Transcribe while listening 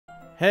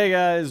Hey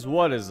guys,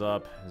 what is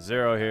up?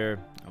 Zero here,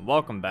 and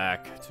welcome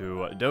back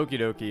to Doki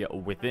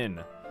Doki Within.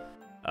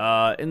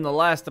 In the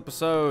last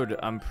episode,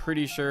 I'm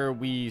pretty sure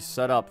we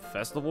set up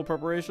festival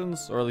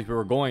preparations, or at least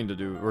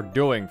we're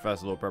doing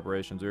festival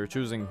preparations. We were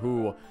choosing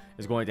who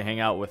is going to hang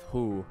out with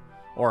who,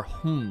 or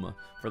whom,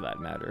 for that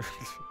matter.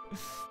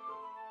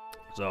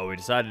 So we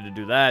decided to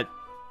do that.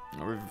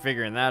 We're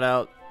figuring that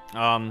out.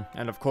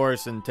 And of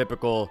course, in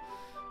typical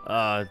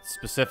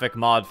specific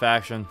mod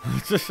fashion,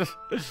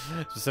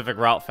 specific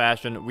route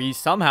fashion, we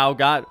somehow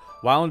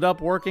wound up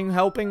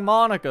helping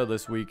Monica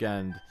this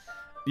weekend,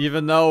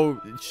 even though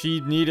she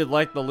needed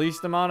like the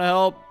least amount of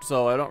help.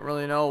 So I don't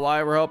really know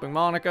why we're helping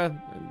Monica.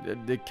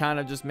 It kind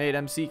of just made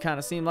MC kind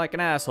of seem like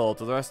an asshole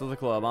to the rest of the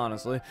club,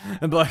 honestly.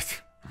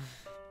 But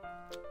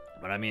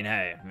I mean,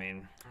 hey,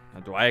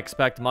 do I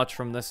expect much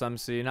from this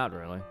MC? Not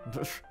really.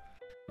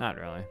 Not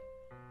really.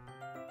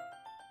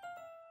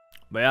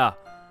 But yeah,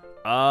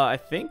 I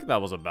think that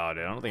was about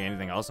it. I don't think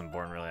anything else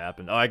important really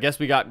happened. Oh, I guess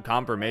we got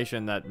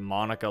confirmation that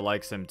Monica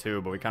likes him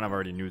too, but we kind of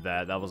already knew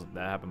that. That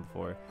happened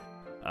before.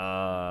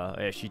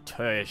 Yeah,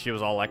 she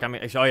was all like,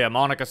 oh yeah,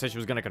 Monica said she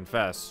was gonna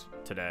confess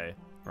today,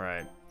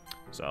 right?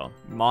 So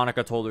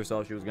Monica told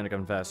herself she was gonna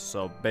confess.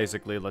 So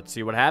basically, let's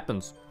see what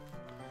happens,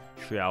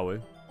 shall we?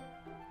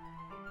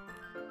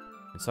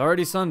 It's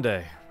already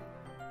Sunday.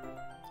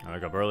 I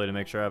wake up early to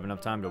make sure I have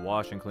enough time to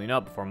wash and clean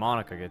up before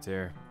Monica gets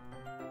here.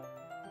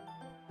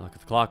 Look at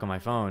the clock on my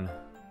phone.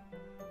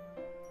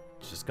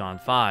 It's just gone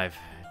 5.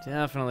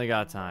 Definitely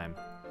got time.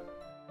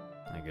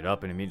 I get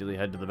up and immediately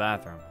head to the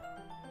bathroom.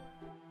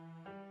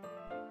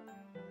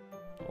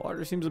 The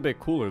water seems a bit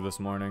cooler this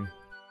morning.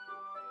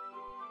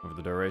 Over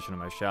the duration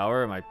of my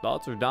shower, my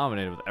thoughts are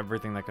dominated with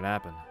everything that could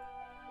happen.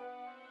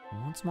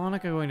 What's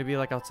Monica going to be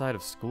like outside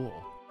of school?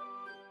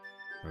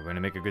 Are we going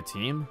to make a good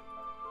team?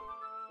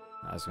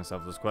 I ask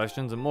myself those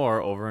questions and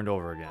more over and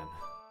over again.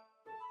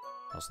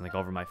 I also think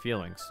over my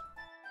feelings.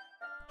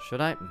 Should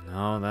I?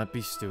 No, that'd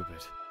be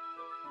stupid.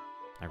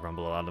 I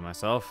grumble aloud to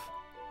myself.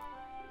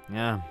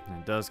 Yeah,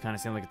 it does kind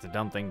of seem like it's a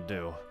dumb thing to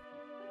do.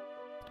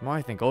 The more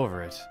I think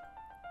over it,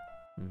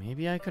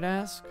 maybe I could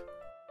ask?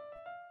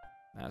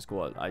 Ask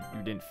what?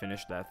 You didn't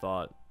finish that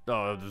thought.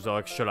 Oh, it was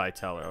like, should I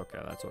tell her? Okay,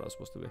 that's what I was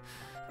supposed to be.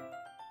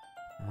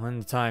 When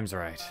the time's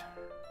right.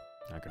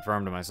 I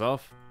confirm to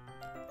myself.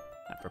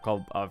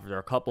 After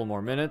a couple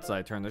more minutes,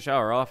 I turn the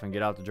shower off and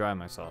get out to dry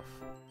myself.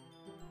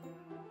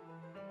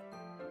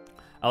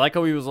 I like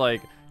how he was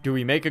like, do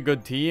we make a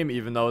good team?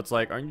 Even though it's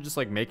like, aren't you just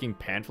like making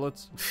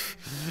pamphlets?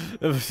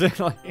 It was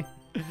like,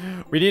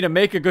 we need to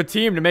make a good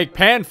team to make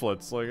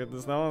pamphlets. Like,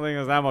 it's the only thing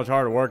is that much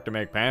hard work to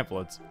make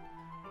pamphlets.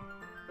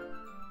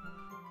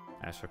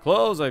 As for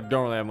clothes, I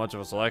don't really have much of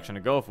a selection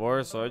to go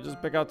for, so I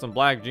just pick out some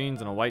black jeans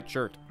and a white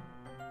shirt.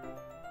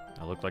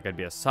 I look like I'd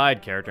be a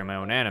side character in my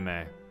own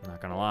anime,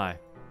 not gonna lie.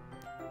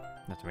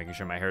 After making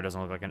sure my hair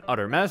doesn't look like an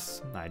utter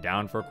mess, I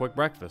down for a quick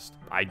breakfast.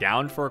 I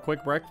downed for a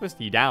quick breakfast?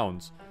 He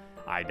downs.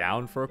 I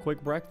down for a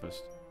quick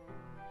breakfast.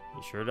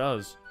 He sure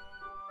does.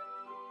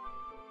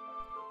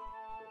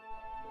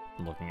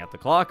 Looking at the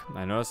clock,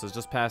 I notice it's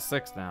just past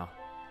 6 now.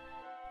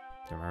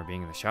 Don't remember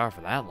being in the shower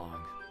for that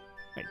long.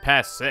 Wait,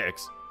 past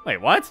 6?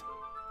 Wait, what?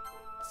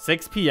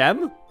 6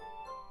 p.m.?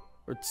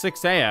 Or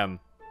 6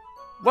 a.m.?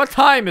 What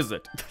time is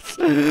it?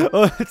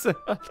 Oh,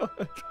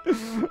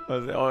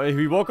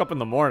 he woke up in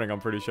the morning,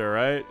 I'm pretty sure,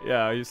 right?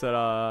 Yeah, he said,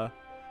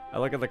 I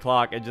look at the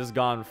clock, it just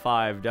gone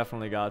 5,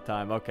 definitely got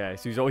time. Okay,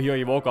 so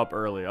he woke up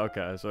early.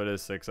 Okay, so it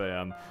is 6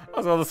 a.m. I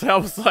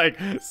was like,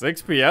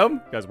 6 p.m.?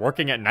 You guys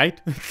working at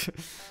night?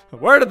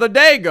 Where did the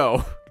day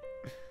go?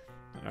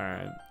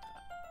 Alright.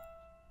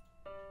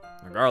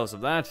 Regardless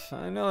of that,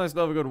 I know I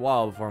still have a good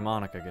while before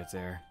Monica gets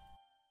here.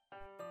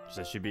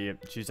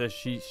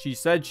 She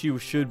said she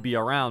should be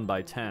around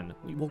by 10.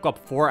 You woke up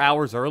 4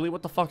 hours early?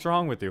 What the fuck's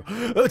wrong with you?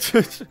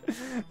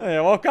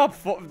 I woke up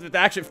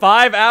actually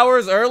 5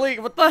 hours early?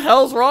 What the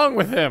hell's wrong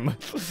with him?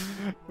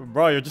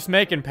 Bro, you're just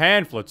making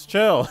pamphlets.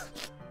 Chill.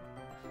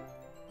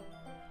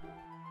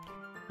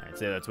 I'd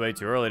say that's way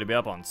too early to be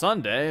up on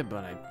Sunday,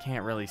 but I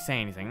can't really say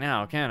anything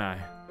now, can I?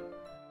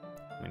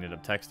 We ended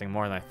up texting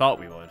more than I thought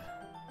we would.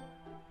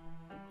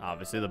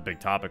 Obviously, the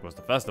big topic was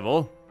the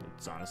festival.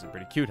 It's honestly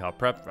pretty cute how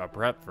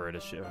prepped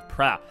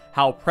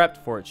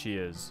for it she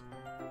is.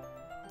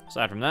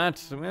 Aside from that,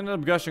 we ended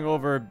up gushing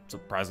over,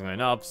 surprisingly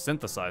enough,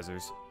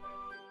 synthesizers.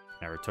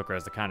 Never took her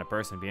as the kind of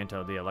person to be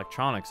into the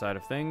electronic side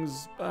of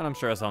things, but I'm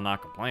sure as hell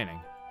not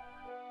complaining.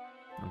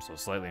 I'm so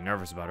slightly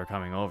nervous about her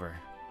coming over.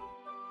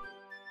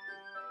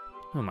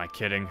 Who am I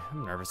kidding?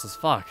 I'm nervous as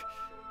fuck.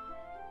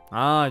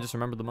 Ah, I just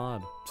remembered the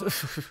mod. I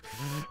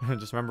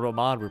just remembered what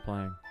mod we're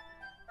playing.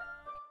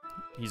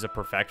 He's a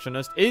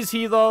perfectionist. Is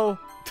he, though?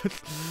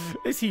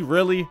 Is he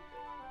really?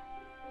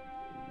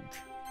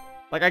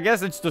 Like, I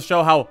guess it's to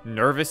show how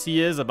nervous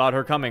he is about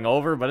her coming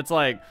over, but it's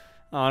like,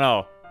 I don't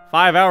know,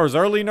 5 hours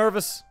early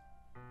nervous?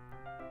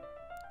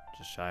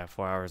 Just shy of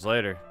 4 hours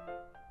later.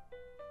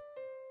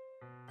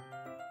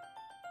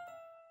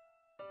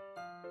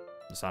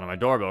 The sound of my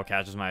doorbell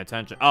catches my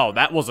attention. Oh,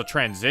 that was a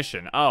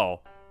transition.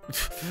 Oh.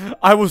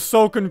 I was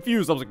so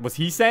confused. I was like, was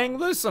he saying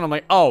this? And I'm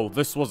like, oh,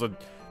 this was a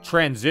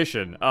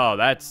transition. Oh,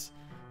 that's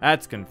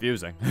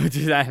confusing.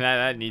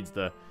 that needs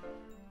to...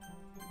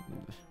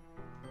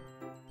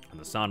 And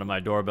the sound of my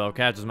doorbell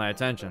catches my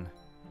attention.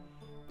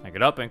 I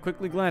get up and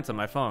quickly glance at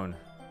my phone.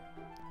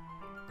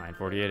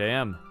 9:48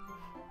 a.m.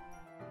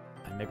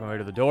 I make my way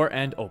to the door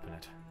and open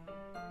it.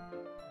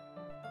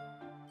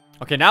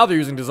 Okay, now they're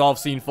using dissolve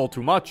scene full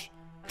too much.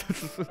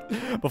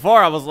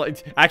 Before I was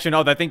like, actually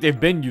no, I think they've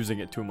been using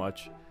it too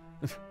much.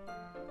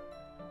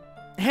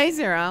 Hey,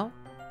 Zero.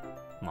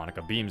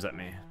 Monica beams at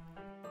me.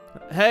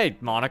 Hey,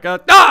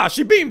 Monica. Ah,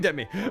 she beamed at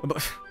me. I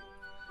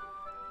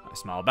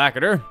smile back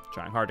at her,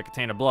 trying hard to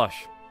contain a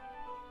blush.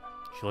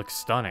 She looks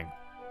stunning.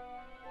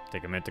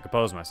 Take a minute to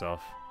compose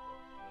myself.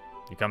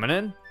 You coming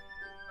in?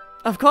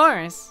 Of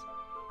course.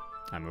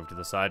 I move to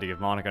the side to give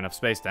Monica enough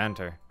space to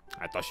enter.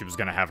 I thought she was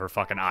gonna have her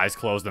fucking eyes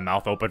closed and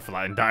mouth open for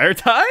that entire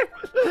time.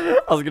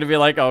 I was gonna be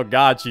like, oh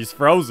god, she's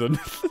frozen.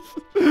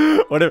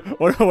 What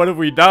have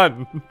we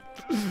done?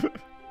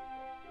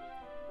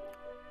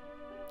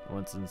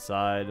 Once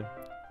inside,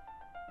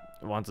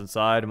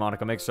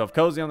 Monica makes herself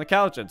cozy on the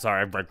couch. And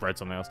sorry, I read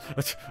something else.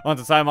 Once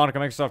inside, Monica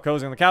makes herself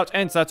cozy on the couch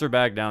and sets her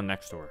bag down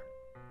next to her.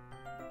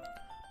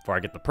 Before I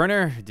get the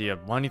printer, do you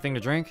want anything to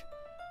drink?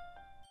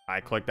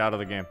 I clicked out of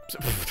the game.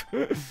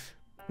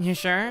 You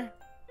sure?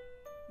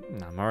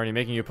 I'm already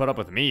making you put up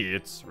with me.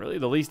 It's really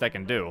the least I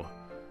can do.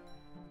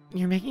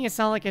 You're making it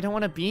sound like I don't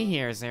want to be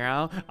here,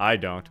 Zero. I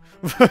don't.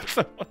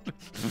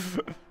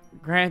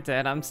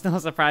 Granted, I'm still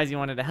surprised you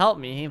wanted to help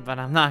me, but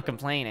I'm not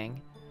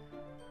complaining.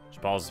 She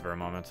pauses for a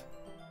moment.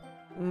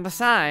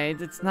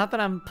 Besides, it's not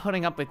that I'm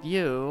putting up with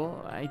you.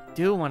 I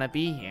do want to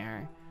be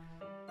here.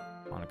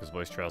 Monica's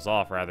voice trails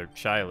off rather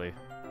shyly.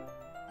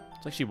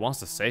 It's like she wants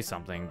to say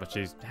something, but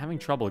she's having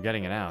trouble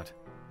getting it out.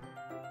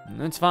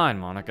 It's fine,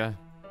 Monica.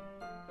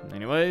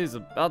 Anyways,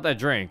 about that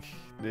drink.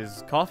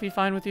 Is coffee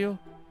fine with you?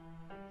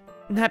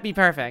 That'd be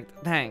perfect,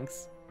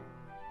 thanks.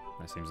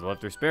 That seems to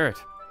lift her spirit.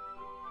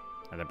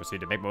 I then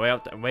proceed to make my way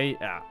out.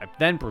 I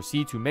then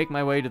proceed to make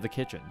my way to the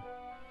kitchen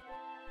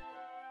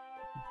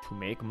to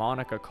make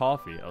Monica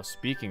coffee. Oh,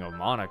 speaking of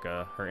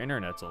Monica, her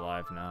internet's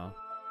alive now.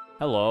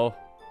 Hello.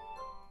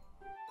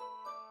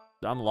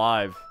 I'm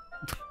live.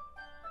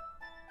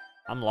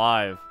 I'm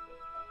live.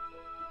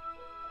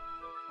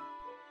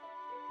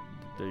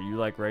 Are you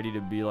like ready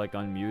to be like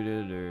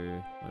unmuted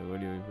or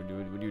what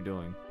are you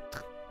doing?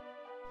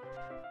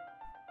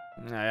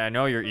 I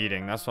know you're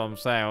eating. That's what I'm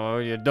saying. What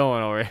are you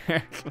doing over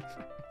here?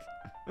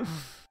 You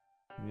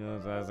know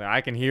what I'm saying?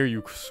 I can hear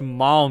you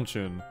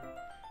munching.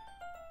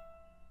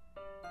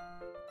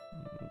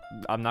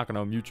 I'm not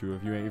gonna mute you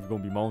if you're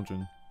gonna be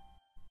munching.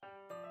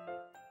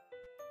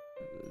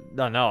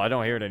 No, I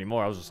don't hear it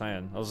anymore. I was just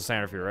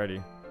saying if you're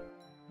ready.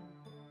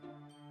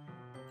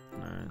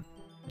 Alright.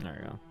 There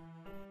you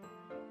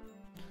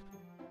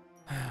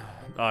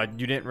go.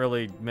 You didn't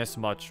really miss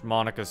much.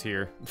 Monica's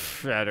here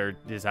at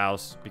his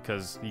house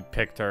because he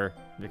picked her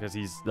because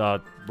he's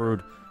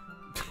rude.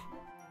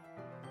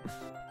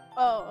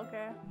 Oh,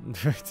 okay.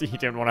 He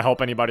didn't want to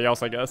help anybody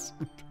else, I guess.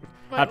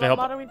 Wait, Have to help.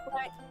 What mod are we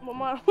playing? What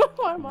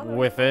mod are we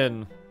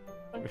Within.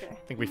 Okay. I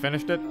think we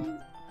finished it.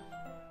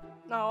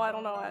 No, I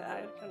don't know.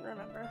 I couldn't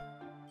remember.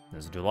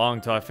 Doesn't do long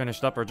till I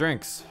finished up her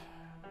drinks.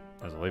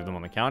 As I leave them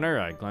on the counter,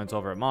 I glance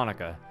over at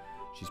Monica.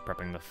 She's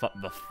prepping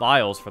the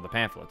files for the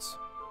pamphlets.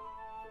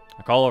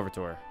 I call over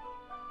to her.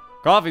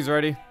 Coffee's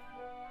ready.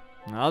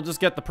 I'll just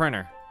get the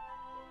printer.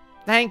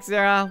 Thanks,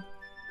 Zero.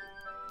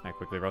 I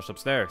quickly rush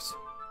upstairs.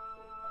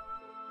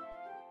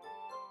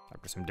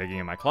 After some digging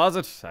in my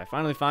closet, I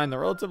finally find the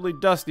relatively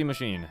dusty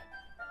machine.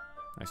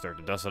 I start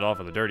to dust it off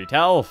with a dirty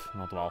towel,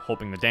 all the while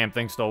hoping the damn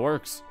thing still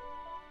works.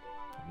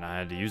 I've not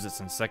had to use it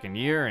since second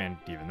year, and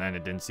even then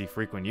it didn't see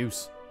frequent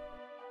use.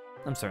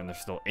 I'm certain there's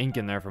still ink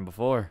in there from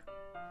before.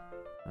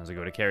 As I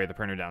go to carry the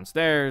printer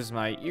downstairs,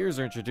 my ears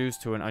are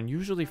introduced to an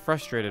unusually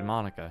frustrated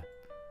Monica.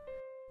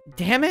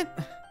 Damn it!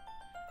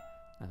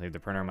 I leave the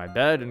printer in my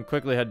bed and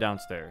quickly head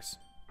downstairs.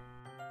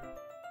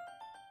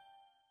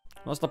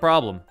 What's the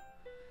problem?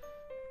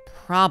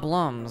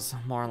 Problems,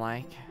 more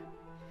like.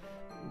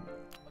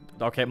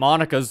 Okay,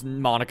 Monica's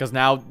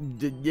now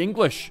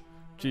English.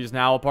 She's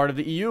now a part of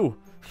the EU.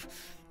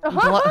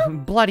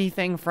 Bloody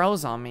thing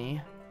froze on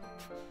me.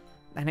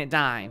 And it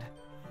died.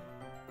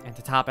 And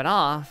to top it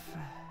off,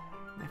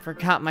 I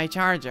forgot my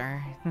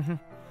charger.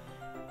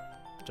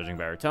 Judging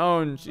by her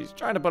tone, she's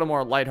trying to put a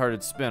more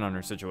lighthearted spin on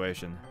her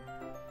situation.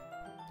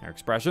 Her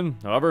expression,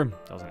 however,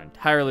 tells an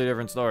entirely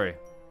different story.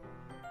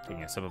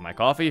 Taking a sip of my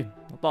coffee,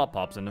 a thought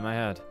pops into my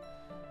head.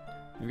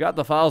 We've got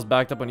the files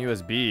backed up on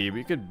USB.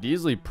 We could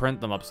easily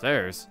print them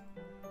upstairs.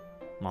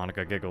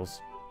 Monica giggles.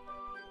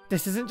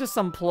 This isn't just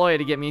some ploy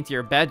to get me into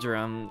your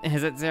bedroom,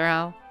 is it,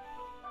 Zero?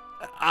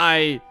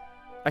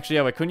 Actually,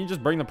 yeah, wait, couldn't you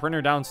just bring the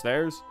printer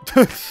downstairs?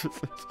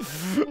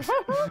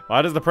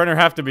 Why does the printer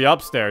have to be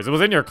upstairs? It was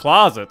in your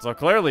closet, so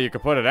clearly you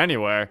could put it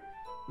anywhere.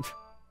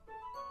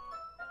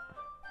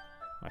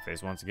 My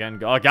face once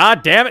again. Oh,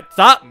 god damn it!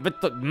 Stop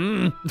with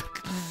the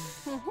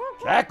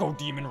Cackle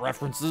demon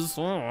references.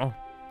 Oh.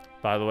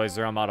 By the way,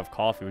 Zero, I'm out of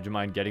coffee. Would you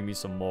mind getting me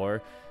some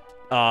more?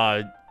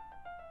 I'm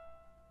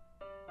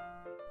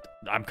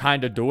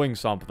kind of doing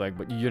something,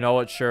 but you know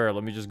what? Sure,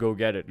 let me just go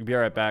get it. Be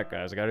right back,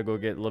 guys. I gotta go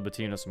get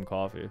Libertina some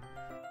coffee.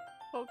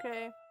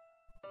 Okay.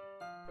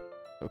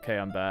 Okay,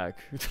 I'm back.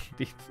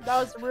 That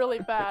was really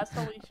fast.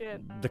 Holy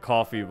shit. The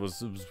coffee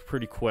was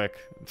pretty quick.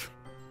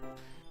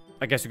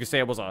 I guess you could say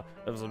it was a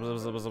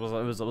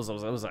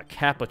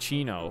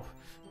cappuccino,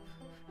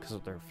 because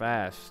they're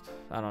fast.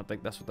 I don't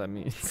think that's what that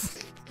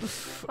means.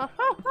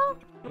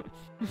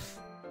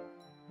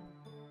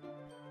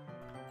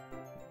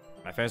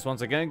 My face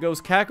once again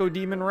goes Kako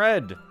Demon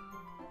Red.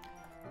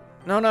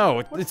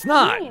 No, it's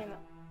not. Mean?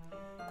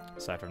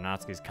 Aside from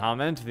Natsuki's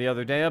comment the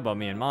other day about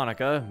me and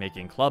Monica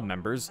making club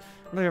members,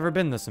 have I ever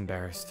been this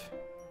embarrassed?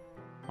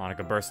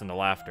 Monica burst into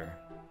laughter.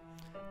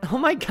 Oh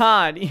my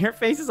god, your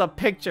face is a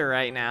picture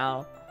right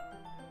now.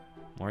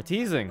 More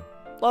teasing.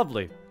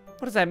 Lovely.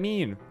 What does that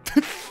mean?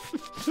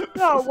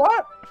 No,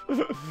 what?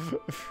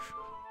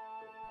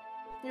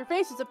 Your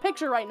face is a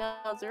picture right now,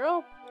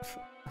 Zero.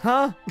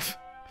 Huh?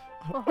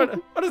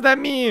 What does that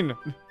mean?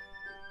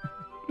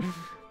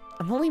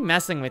 I'm only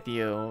messing with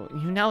you.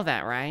 You know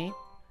that, right?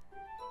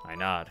 I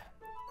nod.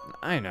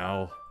 I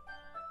know.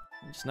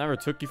 I just never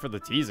took you for the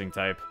teasing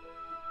type.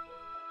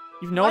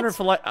 You've known her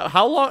for like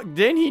how long?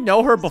 Didn't he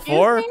know her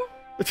before?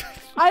 Excuse me?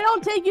 I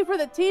don't take you for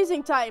the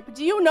teasing type.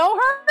 Do you know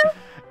her?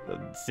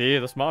 See,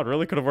 this mod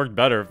really could have worked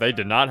better if they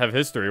did not have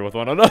history with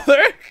one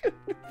another.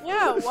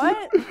 Yeah,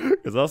 what?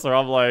 Because also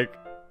I'm like,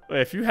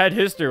 if you had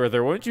history with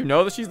her, wouldn't you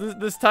know that she's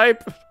this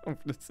type?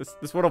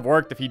 This would have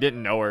worked if he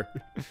didn't know her.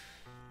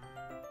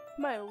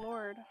 My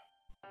lord.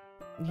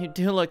 You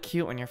do look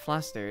cute when you're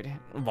flustered.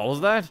 What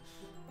was that?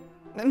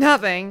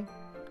 Nothing.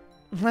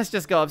 Let's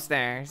just go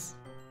upstairs.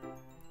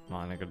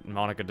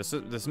 Monica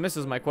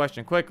dismisses my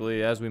question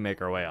quickly as we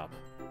make our way up.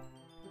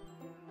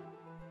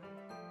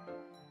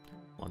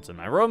 Once in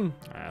my room,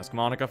 I ask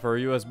Monica for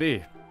a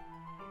USB.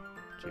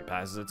 She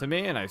passes it to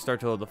me, and I start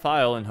to load the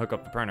file and hook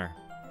up the printer.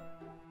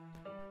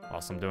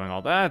 Whilst I'm doing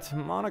all that,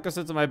 Monica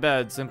sits in my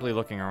bed, simply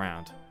looking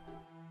around.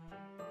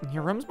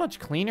 Your room's much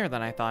cleaner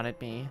than I thought it'd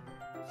be.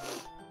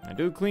 I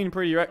do clean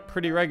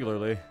pretty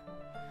regularly.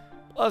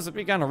 Plus, it'd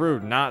be kind of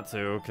rude not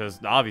to, because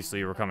obviously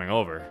you were coming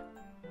over.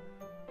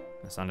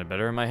 That sounded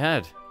better in my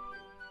head.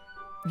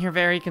 You're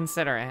very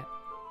considerate.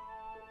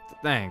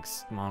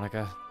 Thanks,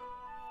 Monica.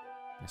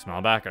 I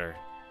smile back at her.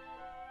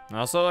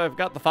 Also, I've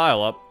got the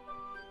file up.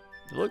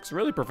 It looks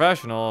really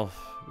professional,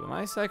 but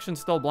my section's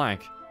still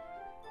blank.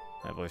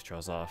 My voice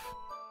trails off.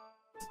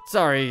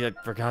 Sorry, I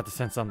forgot to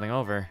send something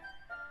over.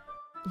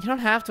 You don't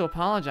have to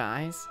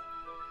apologize.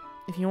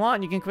 If you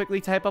want, you can quickly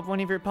type up one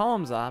of your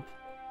poems up.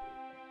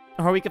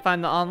 Or we could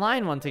find the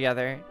online one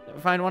together.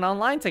 Find one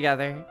online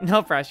together.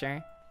 No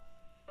pressure.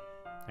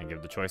 I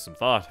give the choice some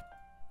thought.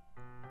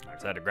 I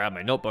decide to grab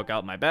my notebook out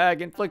of my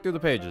bag and flick through the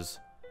pages.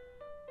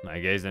 My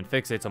gaze then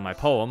fixates on my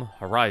poem,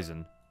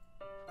 Horizon.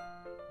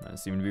 That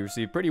seemed to be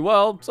received pretty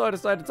well, so I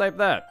decided to type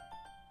that.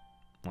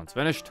 Once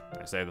finished,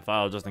 I save the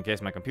file just in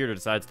case my computer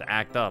decides to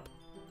act up.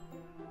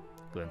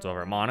 Glance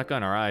over at Monica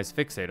and our eyes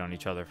fixate on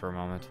each other for a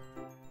moment.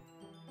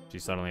 She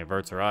suddenly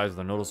averts her eyes with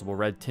a noticeable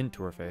red tint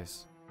to her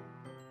face.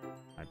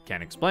 I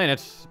can't explain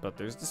it, but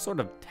there's this sort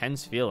of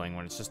tense feeling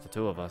when it's just the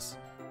two of us.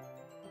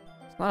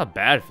 It's not a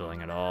bad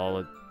feeling at all.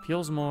 It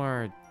feels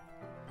more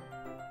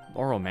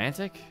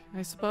romantic,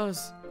 I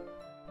suppose.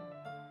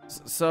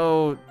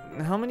 So,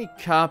 how many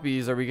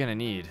copies are we gonna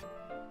need?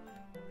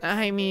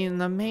 I mean,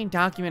 the main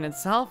document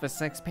itself is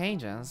 6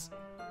 pages.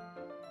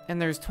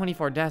 And there's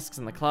 24 desks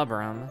in the club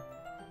room.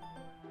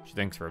 She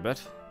thinks for a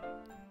bit.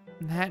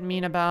 That'd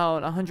mean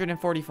about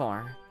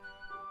 144.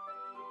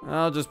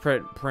 I'll just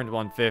print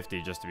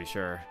 150 just to be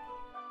sure.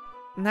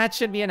 That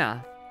should be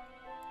enough.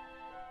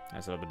 I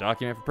set up the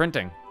document for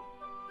printing.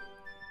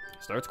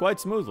 It starts quite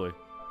smoothly.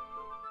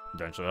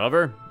 Eventually,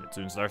 however, it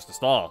soon starts to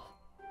stall.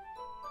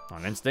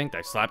 On instinct,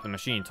 I slap the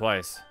machine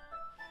twice.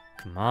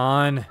 Come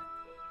on.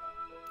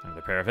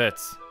 Another pair of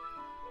hits.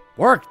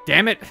 Work,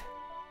 damn it!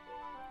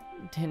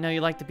 Didn't know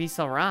you liked to be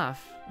so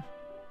rough.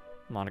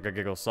 Monica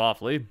giggles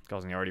softly,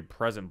 causing the already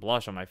present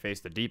blush on my face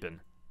to deepen.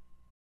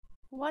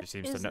 What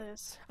She seems is to know.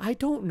 this? I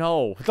don't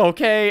know.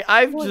 Okay,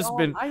 I've Going just on?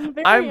 been. I'm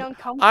very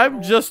uncomfortable.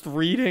 I'm just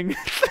reading.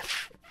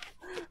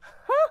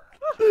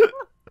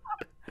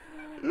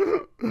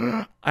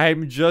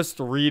 I'm just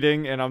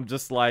reading, and I'm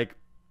just like,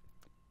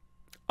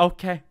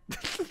 okay.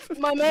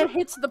 My man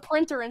hits the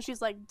printer, and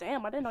she's like,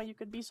 "Damn, I didn't know you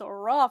could be so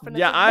rough." And it's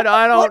Yeah, like,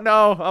 I don't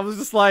know. I was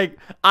just like,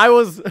 I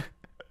was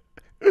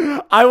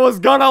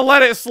gonna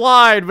let it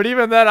slide, but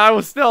even then, I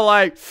was still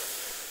like,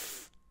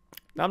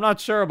 I'm not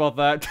sure about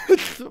that.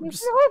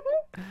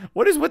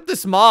 What is with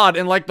this mod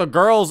and like the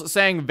girls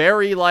saying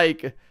very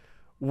like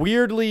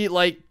weirdly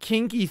like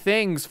kinky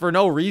things for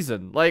no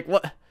reason? Like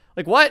what?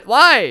 Like what?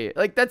 Why?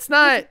 Like that's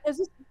not.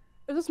 Is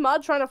this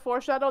mod trying to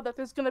foreshadow that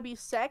there's gonna be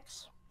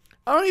sex?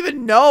 I don't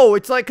even know.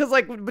 It's like, cause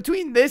like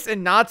between this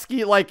and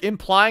Natsuki, like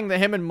implying that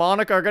him and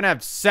Monica are gonna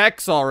have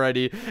sex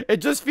already, it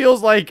just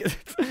feels like,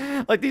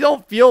 like these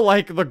don't feel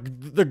like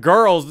the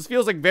girls. This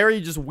feels like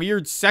very just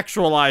weird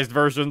sexualized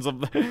versions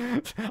of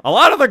a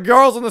lot of the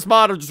girls in this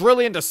mod are just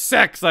really into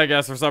sex, I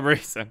guess, for some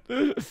reason.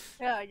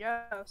 Yeah, I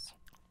guess.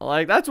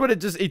 Like that's what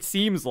it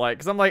seems like.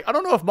 Cause I'm like, I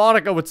don't know if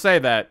Monica would say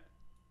that.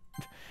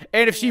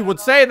 And if she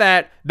would say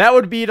that, that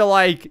would be to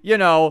like, you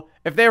know,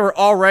 if they were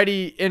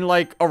already in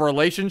like a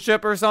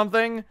relationship or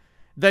something,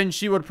 then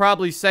she would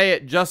probably say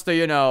it just to,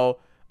 you know,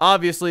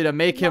 obviously to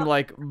make him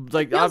like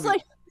Feels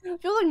like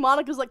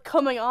Monica's like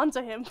coming on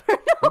to him.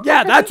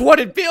 yeah, that's what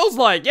it feels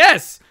like.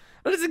 Yes.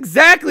 That is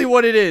exactly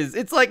what it is.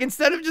 It's like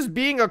instead of just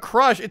being a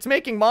crush, it's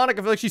making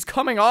Monica feel like she's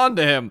coming on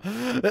to him.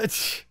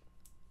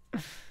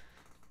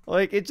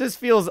 Like, it just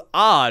feels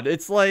odd.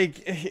 It's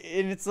like,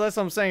 that's what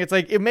I'm saying. It's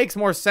like, it makes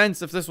more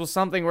sense if this was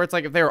something where it's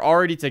like, if they were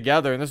already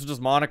together, and this was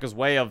just Monica's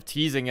way of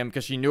teasing him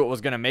because she knew it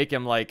was going to make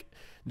him, like,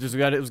 it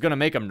was going to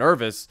make him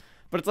nervous.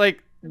 But it's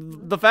like,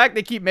 the fact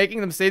they keep making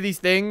them say these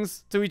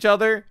things to each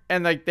other,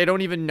 and, like, they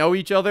don't even know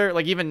each other.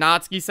 Like, even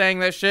Natsuki saying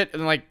that shit,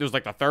 and, like, there's,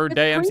 like, the third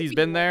day MC's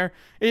been there.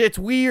 It's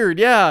weird,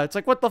 yeah. It's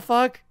like, what the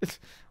fuck?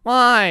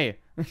 Why?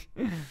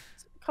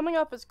 Coming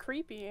up as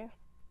creepy.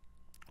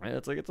 Yeah,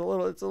 it's like, it's a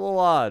little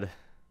odd.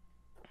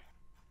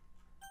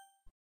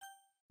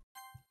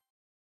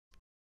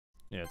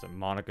 Yeah, it's a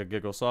Monica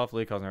giggles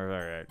softly, causing her.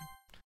 Alright.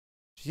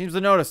 She seems to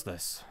notice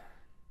this.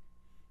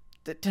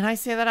 Did I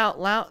say that out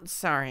loud?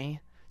 Sorry.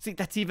 See,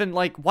 that's even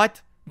like,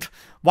 what?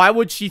 Why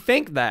would she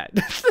think that?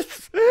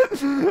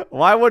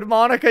 Why would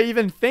Monica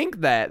even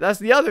think that? That's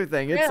the other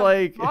thing. It's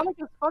like.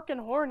 Monica's fucking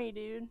horny,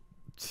 dude.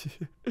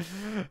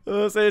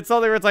 It's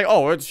something where it's like,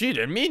 oh, she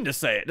didn't mean to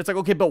say it. It's like,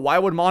 okay, but why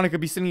would Monica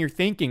be sitting here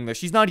thinking that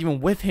she's not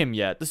even with him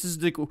yet? This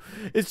is like,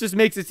 it just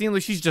makes it seem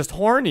like she's just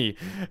horny.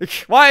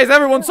 Why is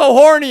everyone so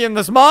horny in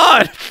this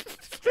mod?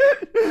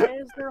 Why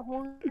is there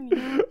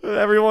horny?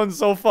 Everyone's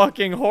so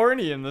fucking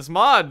horny in this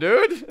mod,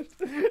 dude.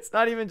 It's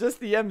not even just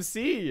the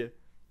MC.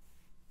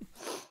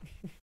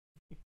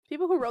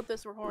 People who wrote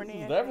this were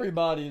horny.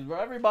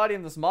 Everybody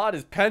in this mod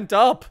is pent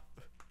up.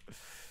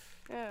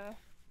 Yeah.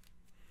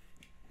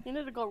 You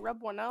need to go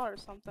rub one out or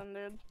something,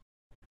 dude.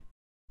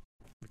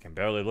 We can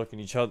barely look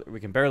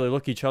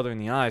each other in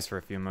the eyes for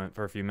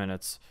a few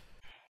minutes.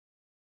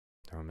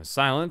 The room is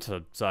silent,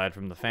 aside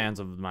from the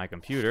fans of my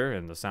computer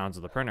and the sounds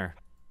of the printer.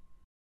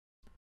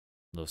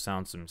 Those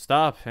sounds seem to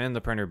stop, and the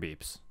printer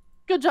beeps.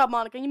 Good job,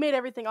 Monica. You made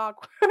everything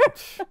awkward.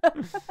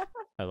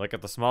 I look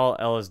at the small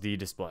LSD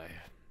display.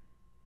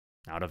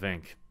 Out of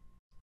ink.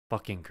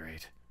 Fucking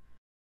great.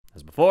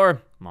 As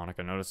before,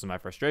 Monica notices my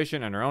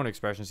frustration, and her own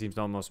expression seems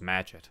to almost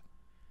match it.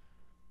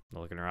 The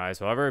look in her eyes,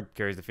 however,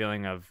 carries the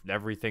feeling of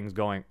everything's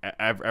going.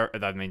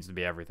 That means to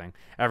be everything.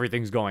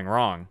 Everything's going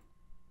wrong.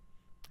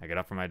 I get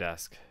up from my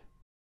desk.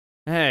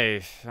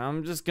 Hey,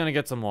 I'm just gonna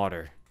get some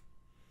water.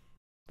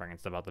 Bringing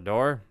step out the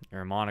door, I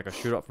hear Monica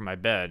shoot up from my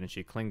bed, and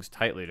she clings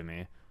tightly to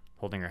me,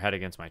 holding her head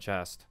against my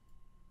chest.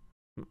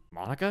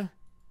 Monica?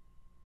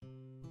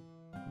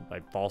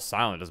 I fall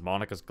silent as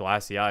Monica's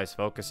glassy eyes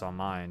focus on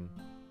mine.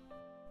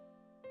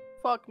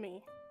 Fuck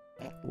me.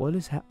 What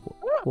is this?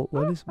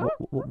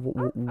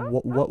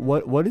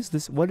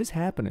 What is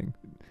happening?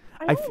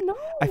 I don't know.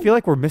 I feel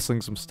like we're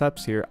missing some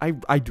steps here.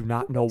 I do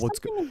not know what's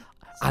going.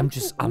 I'm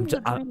just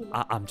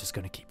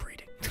gonna keep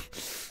reading.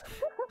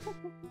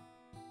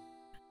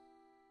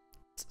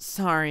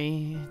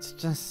 Sorry, it's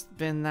just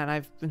been that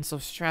I've been so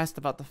stressed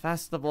about the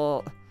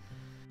festival.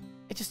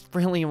 I just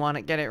really want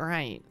to get it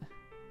right.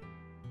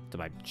 To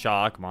my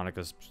shock,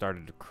 Monica's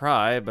started to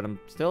cry, but I'm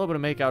still able to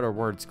make out her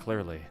words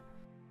clearly.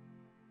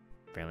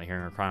 Apparently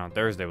hearing her cry on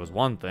Thursday was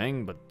one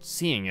thing, but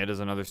seeing it is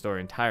another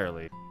story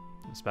entirely,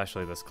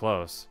 especially this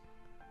close.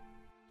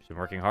 She's been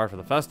working hard for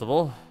the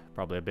festival,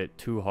 probably a bit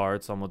too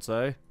hard, some would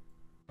say.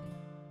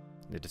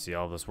 Need to see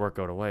all this work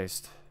go to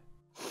waste.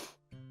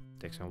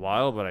 Takes me a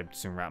while, but I'd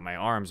soon wrap my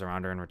arms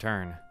around her in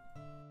return.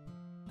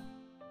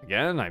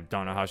 Again, I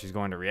don't know how she's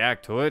going to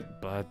react to it,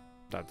 but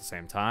at the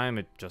same time,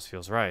 it just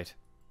feels right.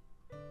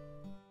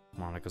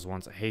 Monica's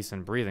once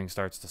hastened breathing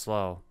starts to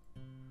slow.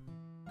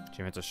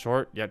 She emits a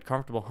short, yet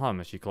comfortable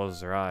hum as she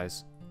closes her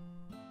eyes.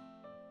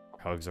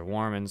 Her hugs are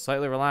warm and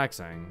slightly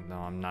relaxing, though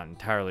I'm not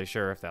entirely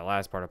sure if that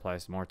last part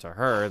applies more to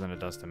her than it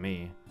does to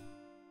me.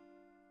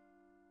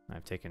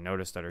 I've taken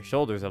notice that her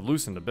shoulders have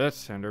loosened a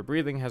bit, and her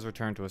breathing has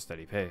returned to a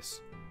steady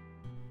pace.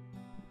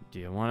 Do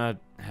you want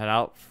to head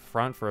out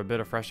front for a bit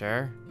of fresh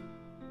air?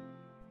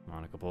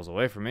 Monica pulls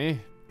away from me,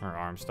 her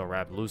arms still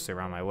wrapped loosely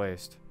around my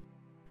waist.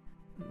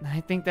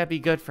 I think that'd be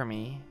good for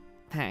me.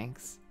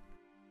 Thanks.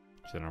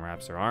 She then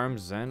unwraps her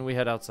arms, and we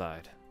head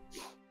outside.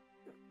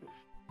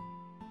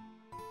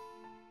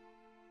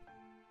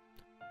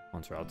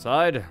 Once we're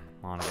outside,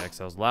 Monica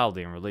exhales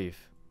loudly in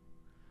relief.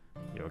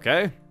 You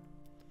okay?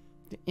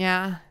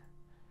 Yeah.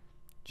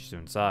 She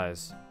soon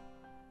sighs.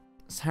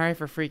 Sorry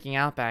for freaking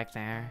out back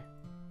there.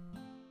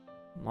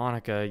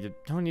 Monica, you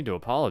don't need to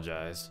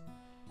apologize.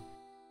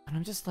 But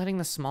I'm just letting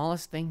the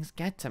smallest things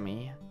get to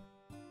me.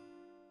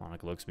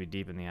 Monica looks me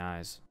deep in the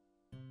eyes.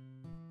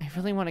 I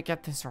really want to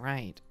get this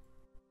right.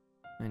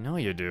 I know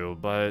you do,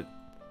 but...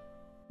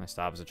 I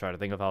stop to try to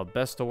think of how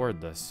best to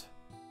word this.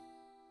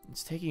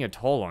 It's taking a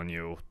toll on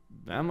you.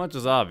 That much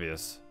is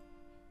obvious.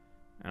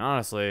 And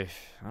honestly,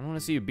 I don't want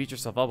to see you beat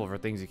yourself up over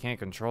things you can't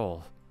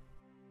control.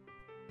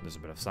 There's a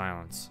bit of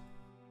silence.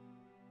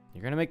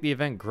 You're gonna make the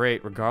event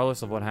great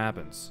regardless of what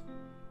happens.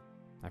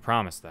 I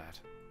promise that.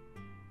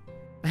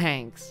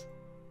 Thanks.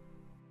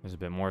 There's a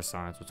bit more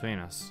silence between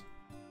us.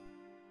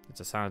 It's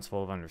a silence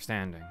full of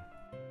understanding.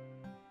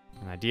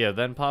 An idea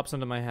then pops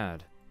into my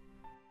head.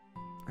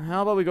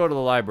 How about we go to the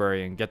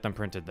library and get them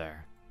printed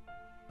there?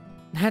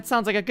 That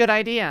sounds like a good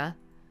idea.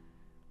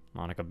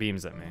 Monica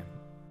beams at me.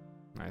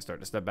 I start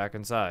to step back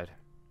inside.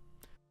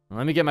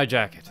 Let me get my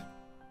jacket.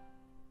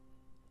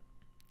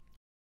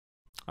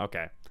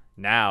 Okay.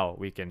 Now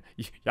we can...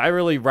 I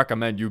really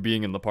recommend you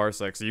being in the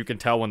parsec so you can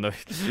tell when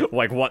the...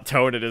 like, what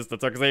tone it is to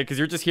talk. Because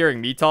you're just hearing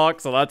me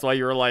talk, so that's why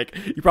you were like...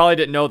 You probably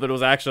didn't know that it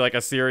was actually, like,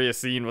 a serious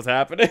scene was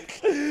happening.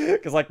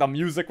 Because, like, the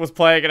music was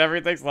playing and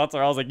everything, so that's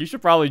why I was like, you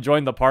should probably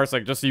join the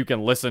parsec just so you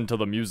can listen to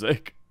the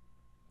music.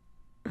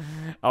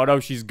 Oh, no,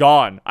 she's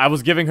gone. I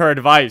was giving her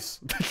advice.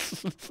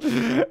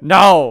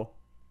 No!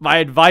 My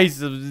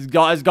advice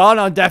has gone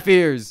on deaf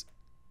ears.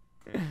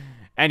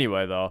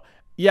 Anyway, though...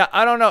 Yeah,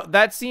 I don't know.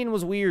 That scene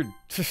was weird.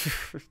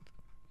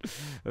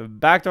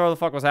 Back to what the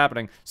fuck was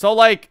happening. So,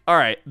 like,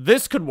 alright,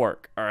 this could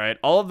work, alright?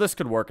 All of this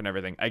could work and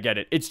everything. I get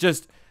it. It's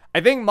just,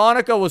 I think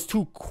Monica was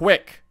too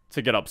quick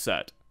to get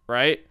upset,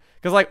 right?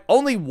 Because, like,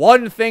 only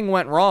one thing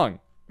went wrong.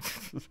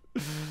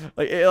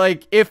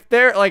 like, if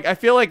there, like, I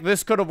feel like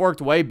this could have worked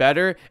way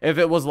better if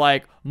it was,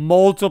 like,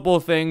 multiple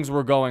things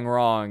were going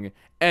wrong.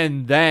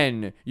 And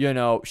then, you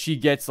know, she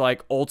gets,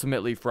 like,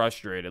 ultimately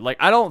frustrated. Like,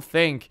 I don't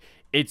think...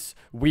 it's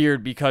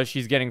weird because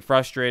she's getting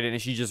frustrated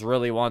and she just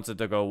really wants it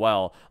to go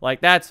well.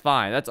 Like, that's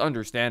fine. That's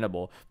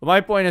understandable. But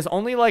my point is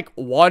only, like,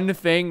 one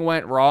thing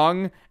went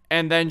wrong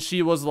and then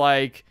she was,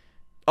 like,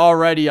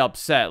 already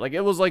upset. Like,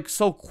 it was, like,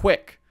 so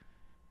quick.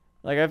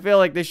 Like, I feel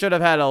like they should have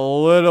had a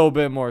little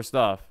bit more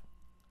stuff.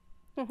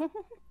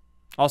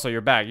 Also, you're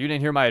back. You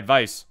didn't hear my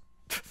advice.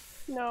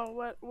 No,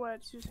 what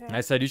you saying?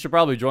 I said you should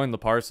probably join the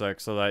parsec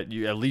so that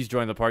you at least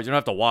join the parsec. You don't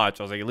have to watch.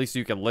 I was like, at least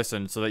you can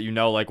listen so that you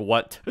know, like,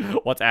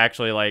 what's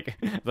actually, like,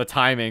 the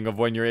timing of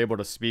when you're able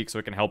to speak so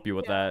it can help you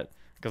with that.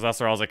 Because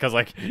that's where I was like, because,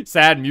 like,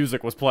 sad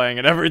music was playing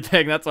and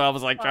everything. That's why I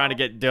was, like, trying to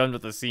get done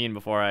with the scene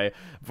before I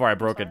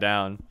broke it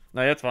down.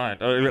 No, that's fine.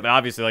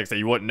 Obviously, like I said,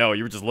 you wouldn't know.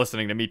 You were just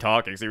listening to me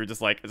talking, so you were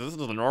just like, is this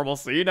just a normal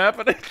scene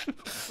happening?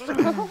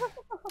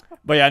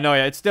 But yeah, no,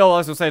 yeah, it's still, I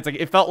was gonna say, it's like,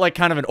 it felt like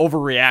kind of an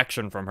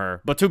overreaction from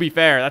her. But to be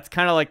fair, that's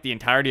kind of like the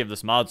entirety of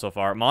this mod so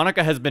far.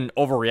 Monica has been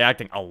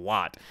overreacting a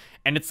lot.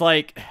 And it's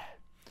like,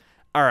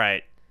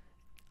 alright,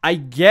 I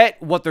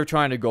get what they're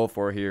trying to go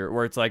for here,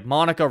 where it's like,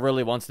 Monica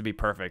really wants to be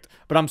perfect.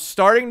 But I'm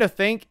starting to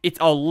think it's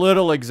a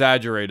little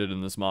exaggerated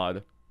in this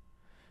mod.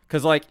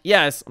 Because, like,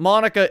 yes,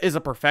 Monica is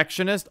a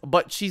perfectionist,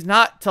 but she's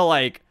not to,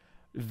 like,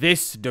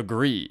 this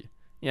degree,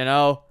 you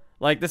know?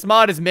 Like, this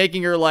mod is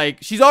making her, like,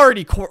 she's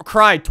already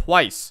cried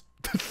twice.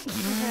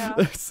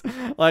 Yeah.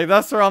 Like,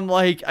 that's where I'm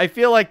like, I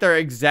feel like they're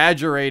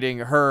exaggerating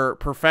her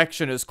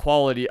perfectionist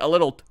quality a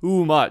little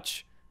too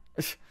much.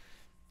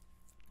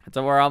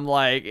 So where I'm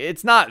like,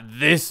 it's not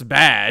this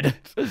bad.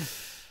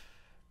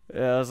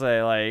 Yeah, I'll say,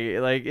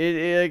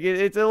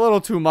 it's a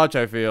little too much,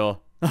 I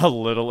feel. A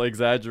little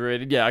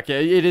exaggerated. Yeah,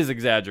 okay, it is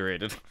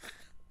exaggerated.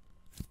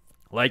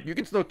 Like, you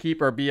can still keep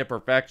her be a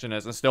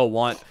perfectionist and still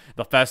want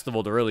the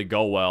festival to really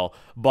go well.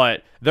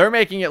 But they're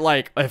making it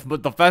like, if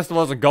the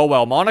festival doesn't go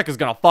well, Monica's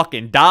gonna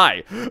fucking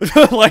die.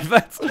 Like,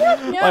 that's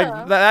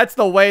like that's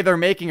the way they're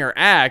making her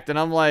act. And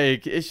I'm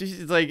like, it's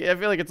like, I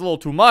feel like it's a little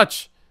too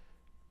much.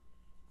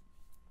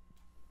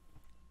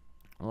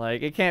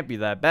 Like, it can't be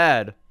that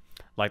bad.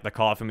 Like the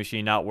coffee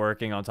machine not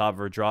working on top of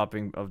her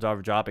dropping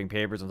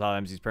papers on top of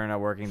MC's prayer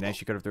not working, then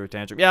she could have threw a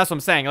tantrum. Yeah, that's what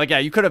I'm saying. Like, yeah,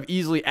 you could have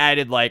easily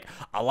added like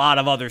a lot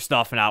of other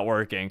stuff not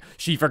working.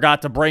 She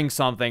forgot to bring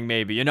something,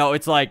 maybe. You know,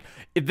 it's like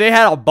if they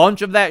had a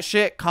bunch of that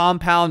shit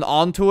compound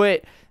onto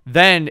it,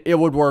 then it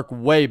would work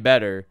way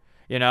better.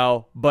 You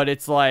know, but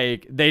it's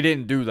like they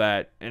didn't do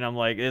that, and I'm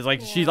like, it's like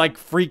she's like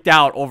freaked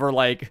out over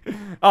like,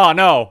 oh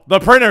no, the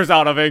printer's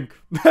out of ink,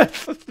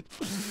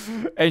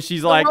 and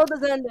she's like, the world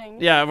is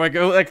ending. Yeah, like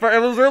it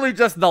was really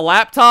just the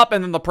laptop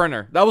and then the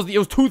printer. It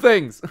was two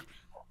things.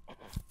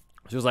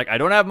 She was like, I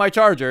don't have my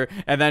charger,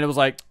 and then it was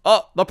like,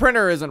 oh, the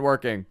printer isn't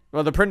working.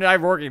 Well, the printer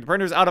I'm working, the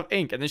printer's out of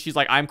ink, and then she's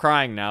like, I'm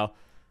crying now,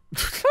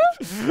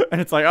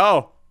 and it's like,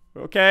 oh,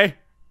 okay.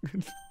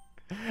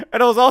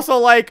 And it was also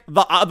like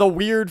the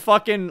weird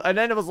fucking, and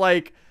then it was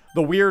like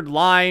the weird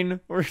line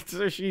where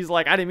she's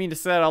like, I didn't mean to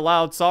say it out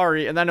loud,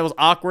 sorry. And then it was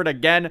awkward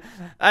again.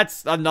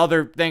 That's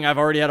another thing I've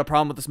already had a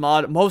problem with this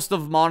mod. Most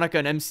of Monica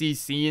and MC's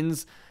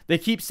scenes, they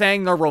keep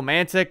saying they're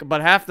romantic,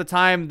 but half the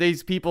time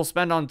these people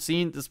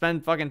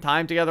spend fucking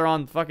time together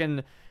on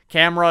fucking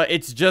camera,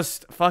 it's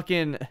just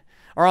fucking,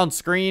 or on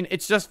screen,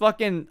 it's just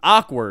fucking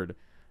awkward.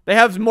 They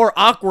have more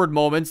awkward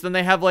moments than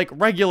they have like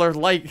regular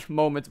like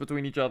moments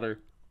between each other.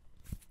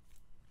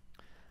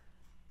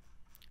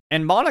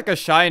 And Monika's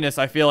shyness,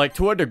 I feel like,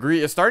 to a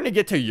degree, is starting to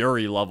get to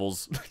Yuri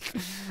levels.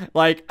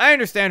 Like, I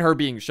understand her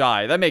being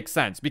shy. That makes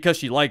sense, because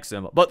she likes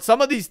him. But some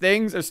of these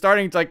things are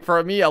starting to, like,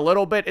 for me, a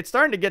little bit, it's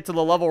starting to get to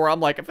the level where I'm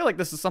like, I feel like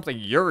this is something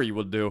Yuri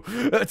would do.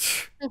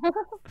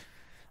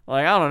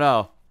 Like, I don't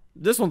know.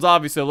 This one's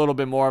obviously a little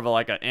bit more of a,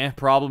 like, a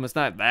problem. It's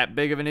not that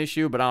big of an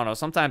issue, but I don't know.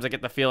 Sometimes I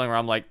get the feeling where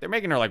I'm like, they're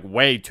making her, like,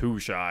 way too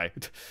shy.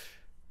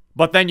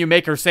 But then you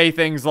make her say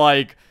things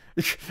like,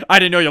 I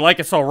didn't know you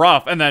like it so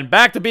rough, and then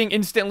back to being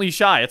instantly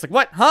shy. It's like,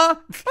 what? Huh?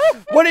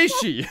 What is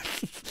she?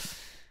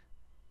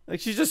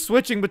 Like, she's just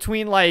switching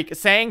between, like,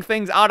 saying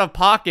things out of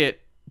pocket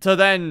to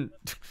then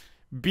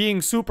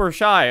being super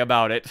shy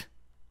about it.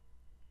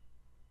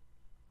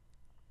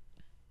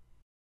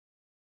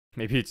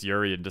 Maybe it's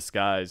Yuri in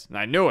disguise.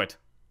 I knew it!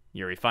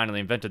 Yuri finally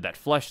invented that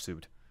flesh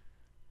suit.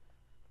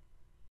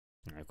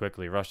 I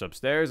quickly rush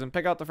upstairs and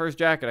pick out the first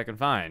jacket I can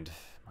find.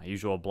 My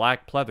usual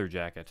black pleather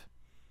jacket.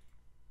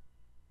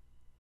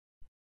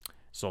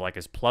 So, like,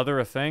 is pleather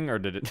a thing, or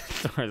did it...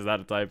 or is that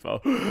a typo?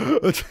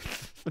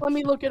 Let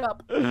me look it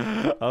up.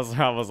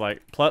 I was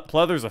like,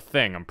 pleather's a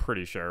thing, I'm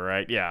pretty sure,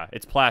 right? Yeah,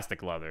 it's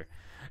plastic leather.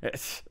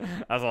 That's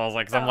what I was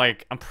like, 'cause I'm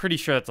like, I'm pretty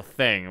sure that's a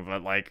thing,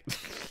 but, like...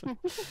 yeah,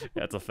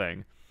 it's a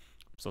thing.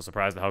 I'm so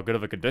surprised at how good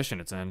of a condition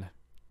it's in.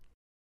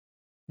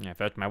 I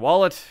fetched my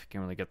wallet.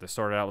 Can't really get this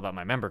sorted out without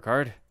my member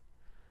card.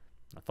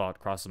 A thought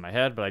crosses my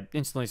head, but I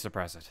instantly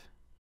suppress it.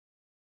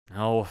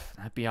 No,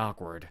 that'd be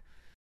awkward.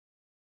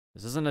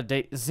 This isn't a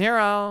date.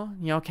 Zero,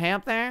 you okay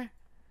up there?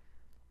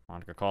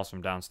 Monika calls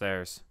from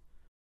downstairs.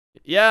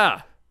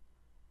 Yeah!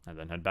 And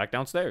then head back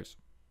downstairs.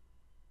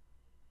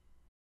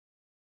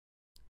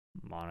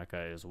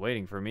 Monika is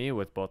waiting for me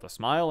with both a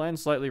smile and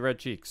slightly red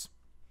cheeks.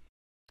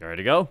 You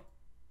ready to go?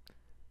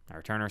 I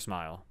return her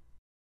smile.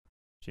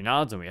 She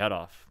nods and we head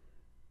off.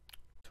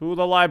 To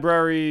the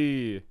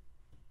library!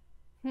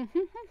 The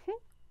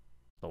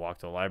walk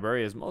to the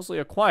library is mostly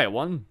a quiet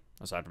one,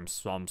 aside from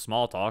some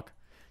small talk.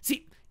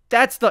 See,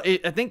 I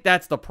think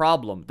that's the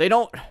problem.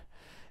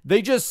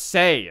 They just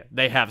say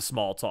they have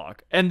small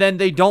talk, and then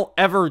they don't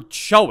ever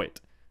show it.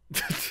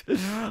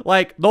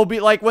 Like, they'll be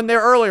like, when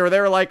they're earlier,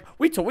 they were like,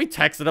 we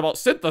texted about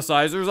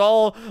synthesizers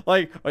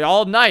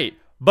all night.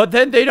 But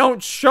then they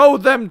don't show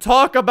them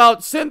talk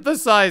about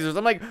synthesizers.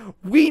 I'm like,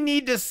 we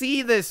need to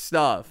see this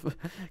stuff.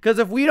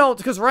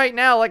 Because right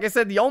now, like I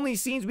said, the only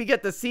scenes we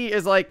get to see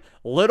is like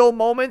little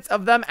moments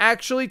of them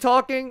actually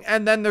talking.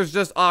 And then there's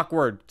just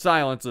awkward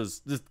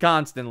silences just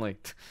constantly.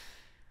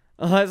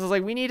 So it's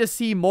like, we need to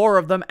see more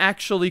of them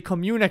actually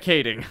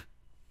communicating.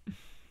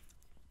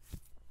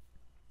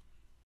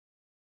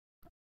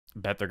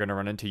 Bet they're going to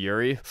run into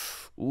Yuri.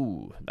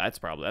 Ooh, that's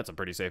a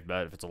pretty safe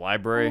bet. If it's a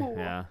library, Ooh.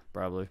 Yeah,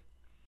 probably.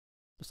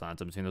 The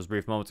silence in between those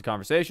brief moments of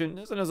conversation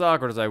isn't as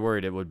awkward as I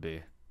worried it would be.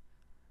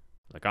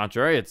 On the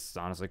contrary, it's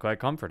honestly quite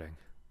comforting.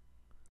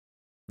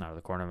 Out of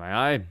the corner of my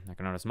eye, I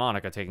can notice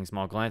Monika taking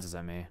small glances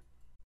at me.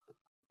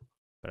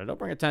 But I don't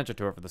bring attention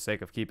to her for the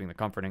sake of keeping the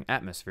comforting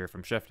atmosphere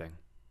from shifting.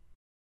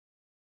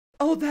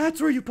 Oh, that's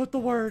where you put the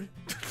word.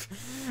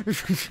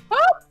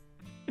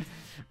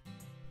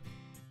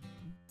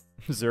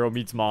 Zero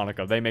meets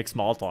Monika. They make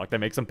small talk. They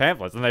make some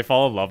pamphlets, and they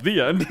fall in love.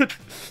 The end.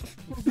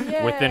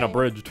 Within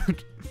abridged.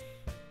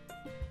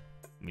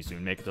 We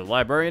soon make it to the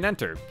library and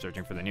enter,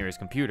 searching for the nearest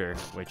computer,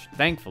 which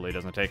thankfully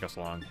doesn't take us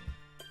long.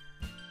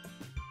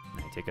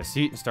 I take a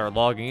seat and start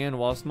logging in,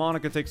 whilst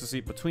Monika takes a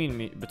seat between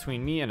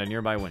me and a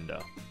nearby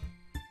window.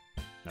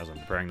 As I'm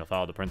preparing the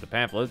file to print the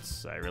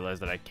pamphlets, I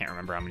realize that I can't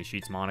remember how many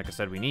sheets Monika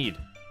said we need.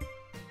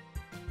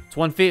 It's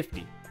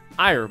 150.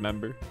 I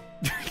remember.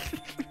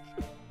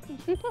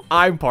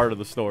 I'm part of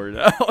the story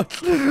now.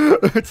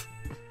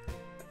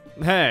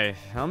 Hey,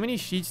 how many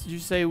sheets did you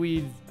say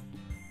we...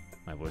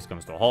 My voice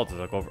comes to a halt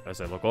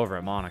as I look over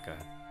at Monika.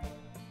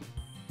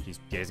 She's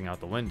gazing out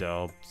the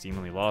window,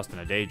 seemingly lost in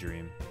a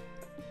daydream.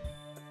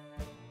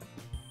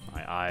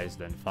 My eyes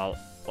then follow...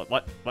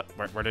 What?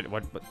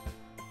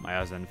 My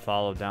eyes then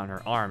follow down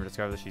her arm and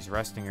discover that she's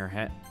resting her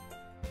head...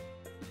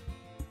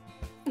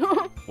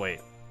 Wait.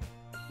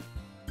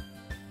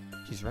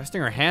 She's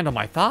resting her hand on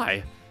my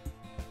thigh.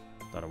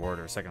 Without a word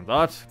or a second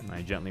thought,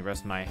 I gently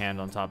rest my hand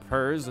on top of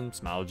hers and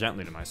smile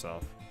gently to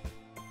myself.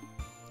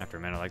 After a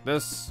minute like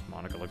this,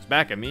 Monika looks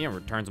back at me and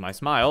returns my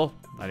smile,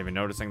 not even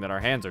noticing that our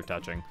hands are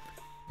touching.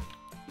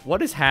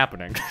 What is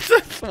happening?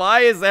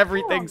 Why is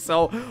everything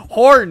so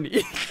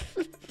horny?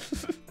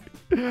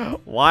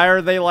 Why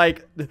are they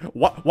like...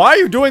 Why are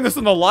you doing this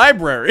in the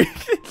library?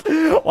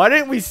 Why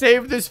didn't we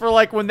save this for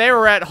like when they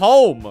were at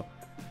home?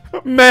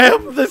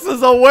 Ma'am, this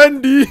is a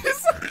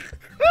Wendy's.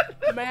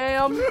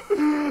 Ma'am.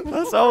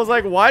 So I was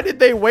like, why did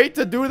they wait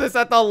to do this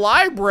at the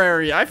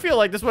library? I feel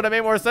like this would have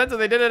made more sense if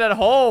they did it at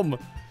home.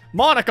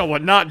 Monika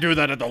would not do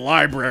that at the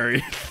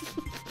library.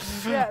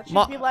 Yeah,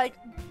 she'd be like,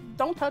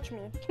 don't touch me.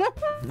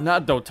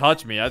 Not don't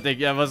touch me. I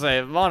think I was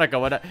saying Monika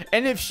would.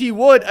 And if she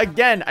would,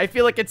 again, I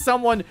feel like it's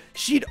someone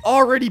she'd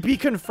already be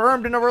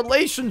confirmed in a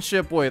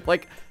relationship with.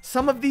 Like,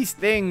 some of these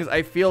things,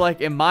 I feel like,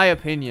 in my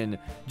opinion,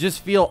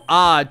 just feel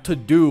odd to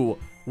do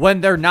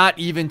when they're not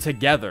even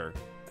together.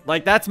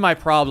 Like, that's my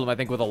problem, I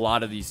think, with a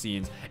lot of these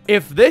scenes.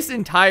 If this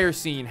entire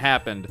scene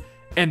happened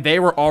and they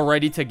were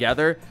already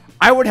together,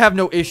 I would have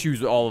no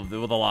issues with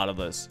with a lot of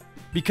this.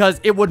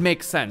 Because it would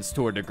make sense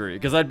to a degree.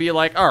 Because I'd be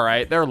like, all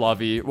right, they're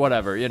lovey,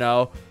 whatever, you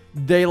know?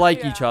 They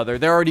like each other.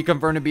 They're already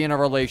confirmed to be in a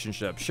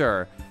relationship,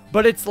 sure.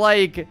 But it's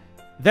like,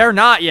 they're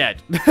not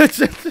yet.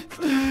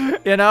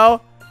 You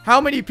know? How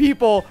many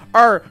people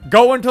are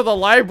going to the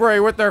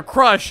library with their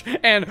crush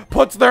and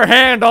puts their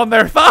hand on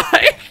their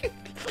thigh?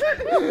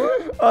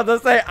 To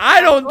say,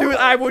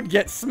 I would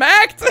get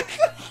smacked.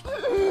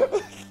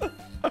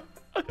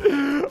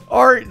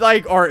 Or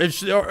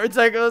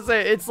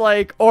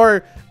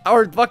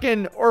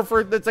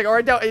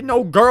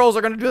no girls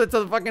are gonna do that to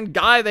the fucking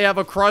guy they have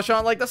a crush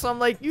on. Like, that's something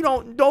like,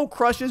 no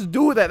crushes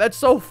do that. That's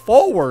so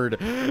forward.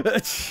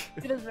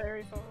 It is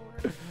very forward.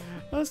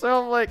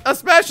 So I'm like,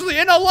 especially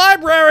in a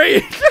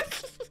library.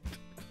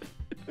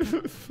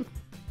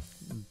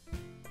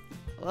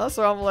 That's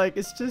why I'm like,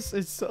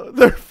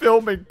 they're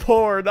filming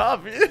porn,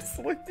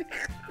 obviously.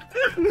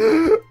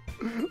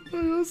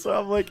 So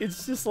I'm like,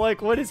 it's just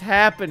like, what is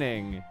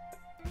happening?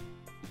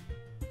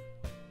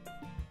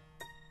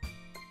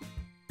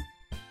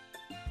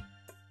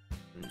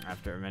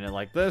 After a minute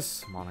like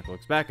this, Monica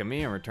looks back at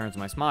me and returns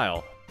my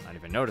smile, not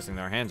even noticing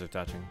that our hands are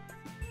touching.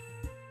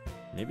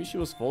 Maybe she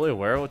was fully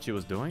aware of what she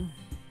was doing?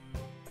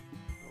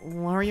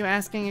 What were you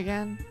asking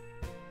again?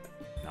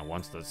 Not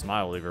once did the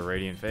smile leave her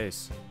radiant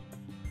face.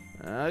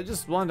 I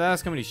just wanted to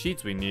ask how many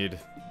sheets we need.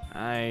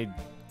 I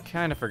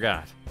kind of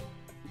forgot.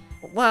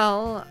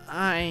 Well,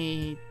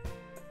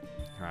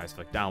 Her eyes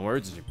flick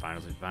downwards as she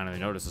finally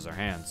notices our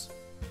hands.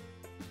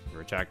 We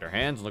retract our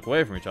hands and look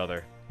away from each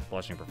other,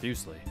 blushing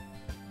profusely.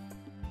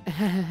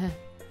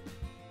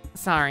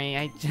 Sorry,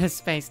 I just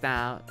spaced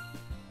out.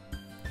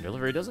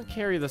 Delivery doesn't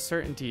carry the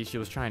certainty she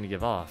was trying to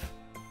give off.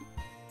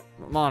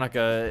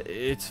 Monica,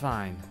 it's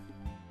fine.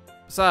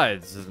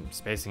 Besides, isn't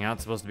spacing out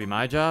supposed to be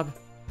my job?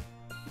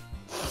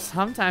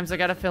 Sometimes I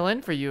gotta fill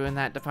in for you in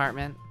that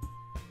department.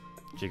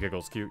 She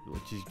giggles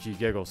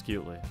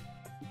cutely.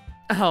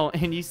 Oh,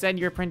 and you said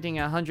you're printing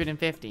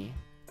 150.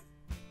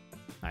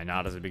 I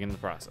nod as we begin the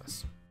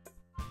process.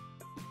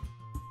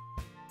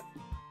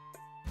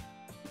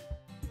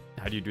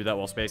 How do you do that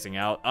while spacing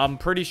out? I'm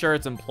pretty sure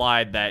it's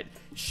implied that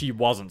she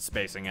wasn't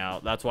spacing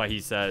out. That's why he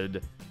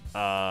said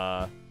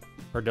her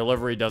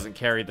delivery doesn't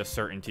carry the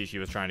certainty she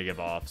was trying to give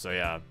off. So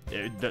yeah,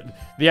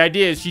 the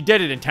idea is she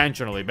did it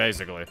intentionally,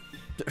 basically.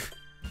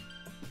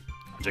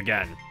 Which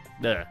again,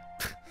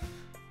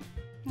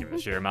 given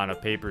the sheer amount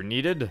of paper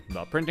needed,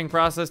 the printing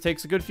process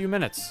takes a good few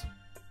minutes.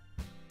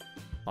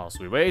 Whilst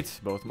we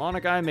wait, both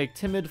Monica and I make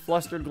timid,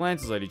 flustered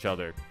glances at each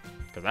other.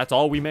 Because that's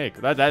all we make.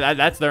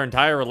 That's their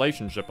entire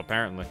relationship,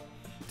 apparently.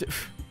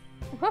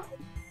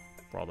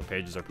 For all the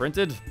pages are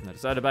printed, I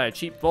decided to buy a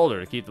cheap folder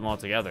to keep them all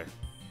together.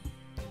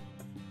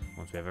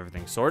 Once we have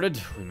everything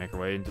sorted, we make our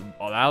way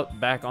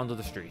back onto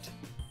the street.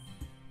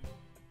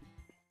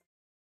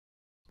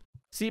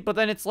 See, but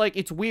then it's like,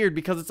 it's weird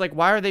because it's like,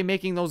 why are they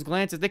making those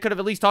glances? They could have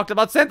at least talked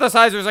about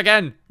synthesizers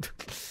again.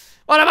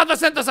 What about the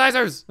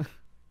synthesizers?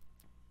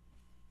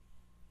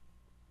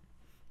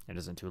 It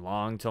isn't too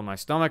long till my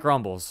stomach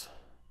rumbles.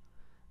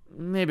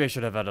 Maybe I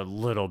should have had a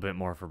little bit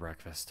more for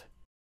breakfast.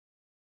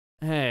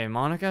 Hey,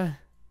 Monica?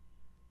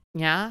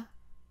 Yeah?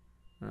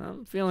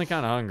 I'm feeling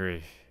kind of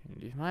hungry.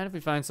 Do you mind if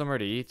we find somewhere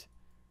to eat?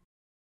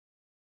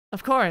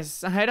 Of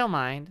course, I don't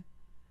mind.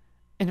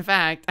 In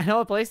fact, I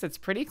know a place that's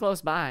pretty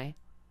close by.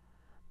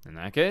 In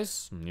that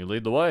case, you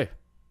lead the way.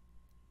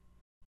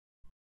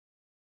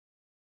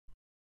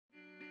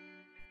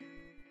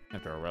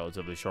 After a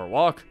relatively short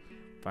walk,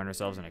 we find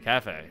ourselves in a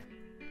cafe.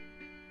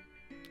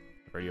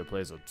 The radio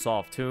plays a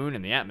soft tune,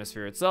 and the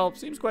atmosphere itself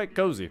seems quite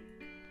cozy.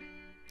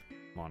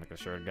 Monica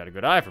sure got a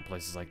good eye for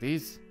places like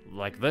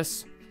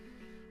this.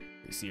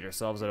 We seat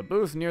ourselves at a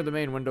booth near the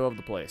main window of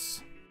the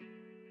place.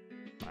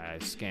 I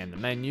scan the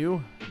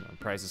menu. The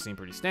prices seem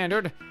pretty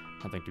standard.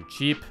 Nothing too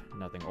cheap,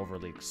 nothing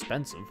overly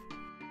expensive.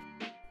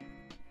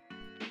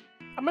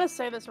 I'm gonna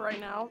say this right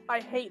now. I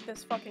hate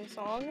this fucking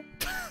song.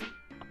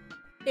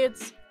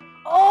 It's...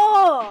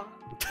 Oh!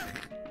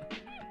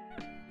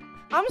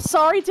 I'm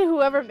sorry to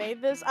whoever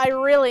made this. I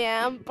really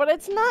am, but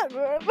it's not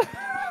good.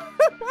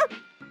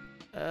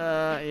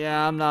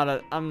 Yeah, I'm not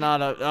a, I'm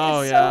not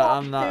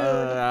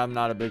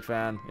a big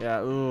fan.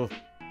 Yeah, ooh.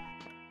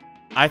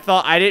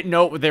 I didn't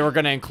know they were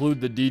gonna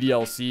include the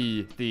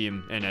DDLC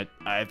theme in it.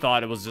 I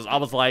thought it was just, I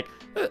was like,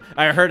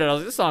 I heard it, I was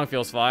like, this song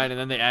feels fine, and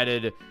then they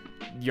added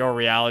Your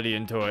Reality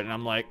into it, and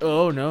I'm like,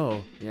 oh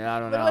no. Yeah, I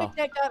don't know. Literally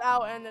take that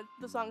out and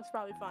the song's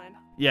probably fine.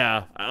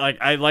 Yeah,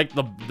 I like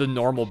the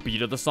normal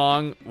beat of the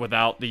song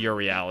without the Your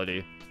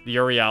Reality. The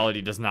Your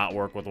Reality does not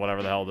work with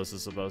whatever the hell this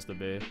is supposed to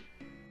be.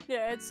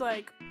 Yeah, it's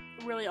like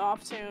really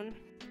off tune.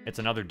 It's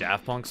another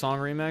Daft Punk song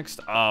remixed?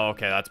 Oh,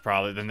 okay, that's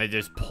probably, then they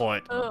just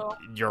put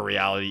Your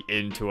Reality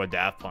into a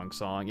Daft Punk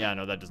song. Yeah,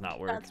 no, that does not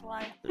work. That's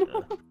why.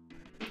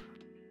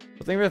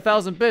 Well, think of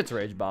 1,000 bits,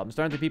 Rage Bob. I'm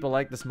starting to think people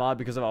like this mod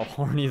because of how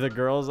horny the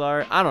girls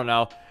are. I don't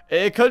know.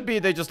 It could be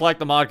they just like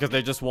the mod because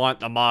they just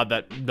want a mod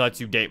that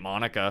lets you date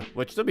Monica.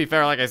 Which, to be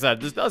fair, like I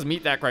said, this does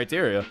meet that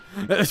criteria.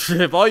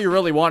 If all you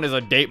really want is a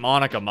date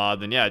Monica mod,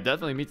 then yeah, it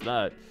definitely meets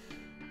that.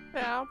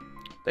 Yeah.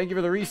 Thank you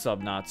for the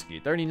resub,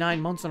 Natsuki. 39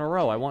 months in a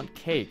row. I want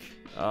cake.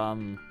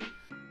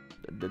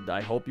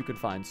 I hope you could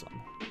find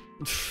some.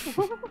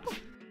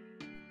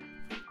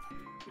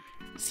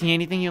 See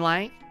anything you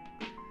like?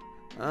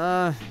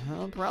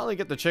 I'll probably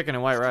get the chicken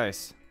and white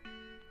rice.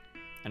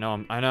 I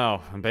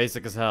know, I'm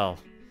basic as hell.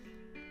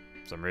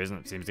 For some reason,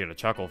 it seems to get a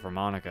chuckle from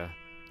Monica.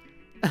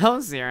 Oh,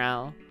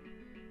 Zero.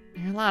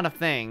 You're a lot of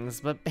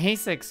things, but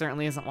basic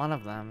certainly isn't one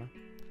of them.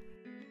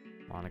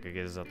 Monica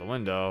gazes out the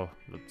window,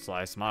 the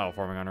sly smile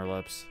forming on her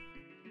lips.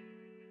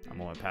 A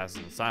moment passes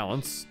in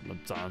silence, the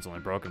silence only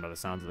broken by the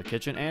sounds of the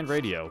kitchen and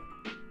radio.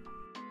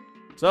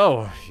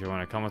 So, you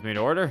want to come with me to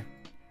order?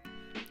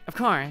 Of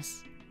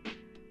course.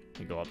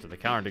 We go up to the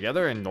counter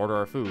together and order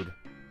our food.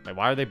 Wait,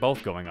 why are they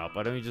both going up?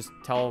 Why don't you just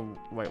tell...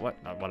 Wait, what?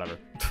 Whatever.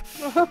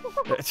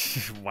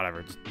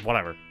 Whatever. Just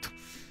whatever.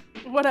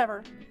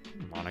 Whatever.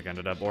 Monica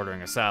ended up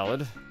ordering a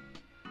salad.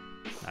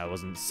 I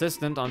was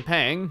insistent on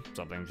paying,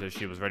 something that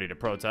she was ready to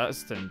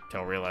protest,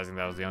 until realizing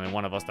that I was the only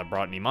one of us that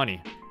brought any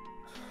money.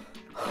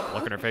 The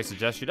look on her face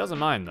suggests she doesn't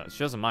mind that. She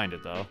doesn't mind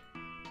it, though.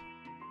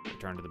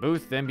 Return to the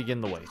booth, then begin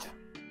the wait.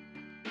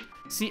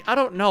 See, I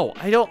don't know.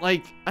 I don't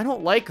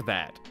like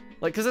that.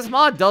 Like, because this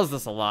mod does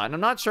this a lot, and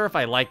I'm not sure if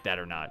I like that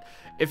or not.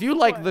 If you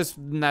like this,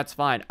 then that's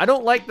fine. I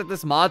don't like that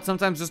this mod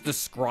sometimes just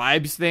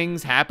describes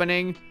things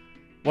happening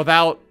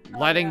without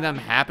letting them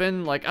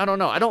happen. Like, I don't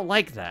know. I don't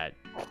like that.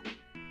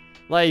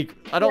 Like,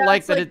 I don't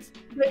like that it's...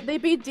 They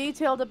be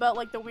detailed about,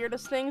 like, the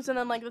weirdest things, and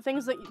then, like, the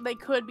things that they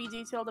could be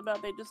detailed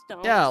about, they just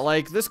don't. Yeah,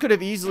 like, this could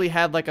have easily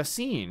had, like, a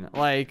scene.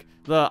 Like,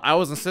 I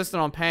was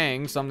insistent on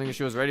paying something that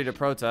she was ready to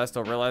protest,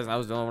 or realizing I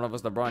was the only one of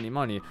us that brought any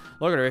money.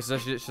 Look at her,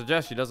 she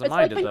suggests she doesn't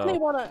mind it,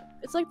 though.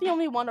 It's like they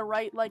only want to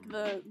write, like,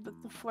 the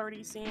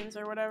flirty scenes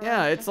or whatever.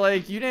 Yeah, it's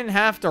like, you didn't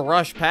have to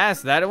rush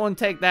past that. It wouldn't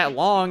take that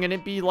long, and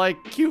it'd be,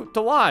 like, cute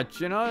to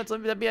watch, you know? It's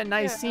like, that'd be a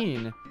nice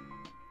scene.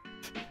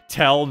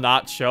 Tell,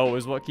 not show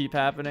is what keep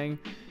happening.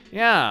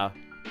 Yeah.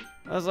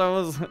 That's what I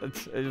was.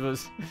 That's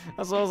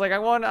what I was like. I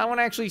want to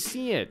actually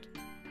see it.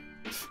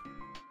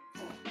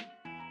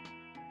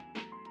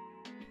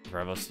 Pair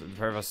of us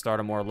start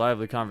a more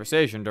lively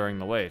conversation during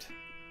the wait.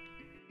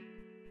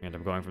 We end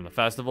up going from the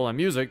festival and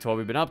music to what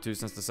we've been up to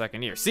since the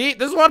second year. See,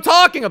 this is what I'm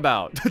talking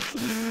about.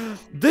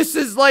 This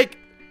is like,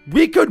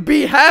 we could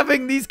be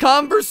having these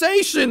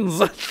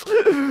conversations.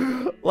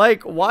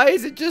 Like, why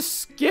is it just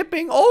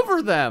skipping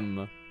over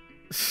them?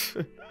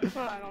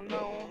 I don't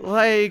know.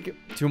 Like,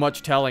 too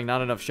much telling,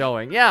 not enough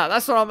showing. Yeah,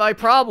 that's what my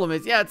problem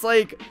is. Yeah, it's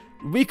like,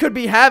 we could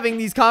be having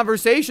these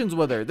conversations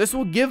with her. This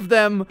will give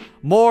them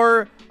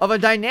more of a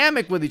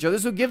dynamic with each other.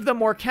 This will give them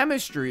more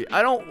chemistry.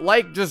 I don't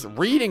like just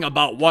reading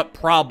about what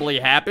probably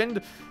happened.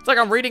 It's like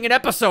I'm reading an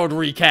episode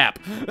recap.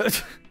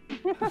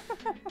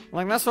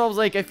 Like, that's what I was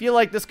like, I feel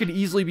like this could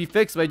easily be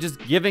fixed by just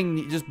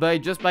giving, just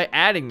by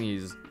adding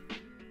these.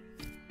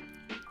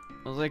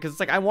 I was like, 'cause it's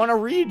like, I want to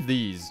read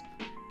these.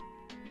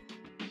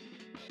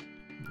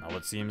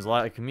 It seems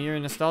like mere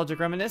nostalgic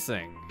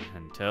reminiscing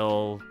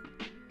until...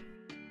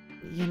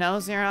 You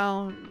know,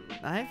 Zero,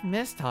 I've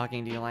missed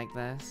talking to you like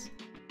this.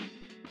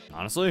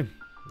 Honestly,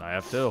 I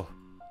have too.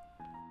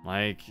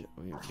 Like,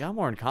 we got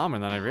more in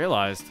common than I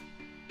realized.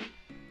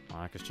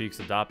 Monica's cheeks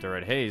adopt a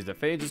red haze that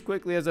fades as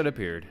quickly as it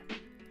appeared.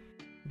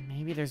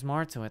 Maybe there's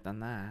more to it than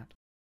that.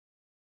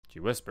 She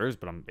whispers,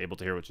 but I'm able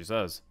to hear what she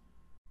says.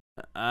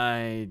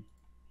 I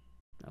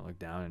look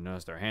down and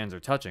notice our hands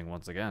are touching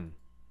once again.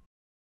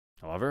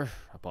 However,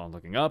 upon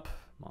looking up,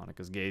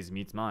 Monica's gaze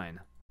meets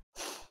mine.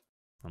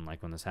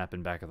 Unlike when this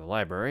happened back at the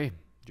library,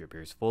 she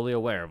appears fully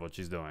aware of what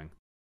she's doing.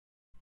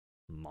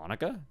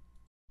 Monica?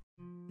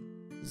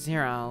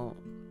 Zero.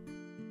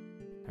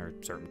 Her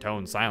certain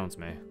tone silenced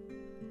me.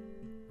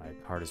 My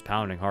heart is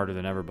pounding harder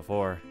than ever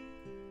before.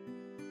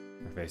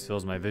 Her face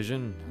fills my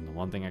vision, and the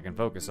one thing I can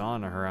focus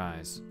on are her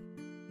eyes.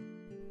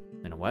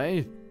 In a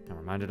way, I'm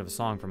reminded of a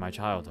song from my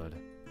childhood.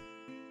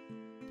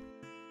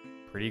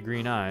 Pretty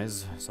green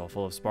eyes, so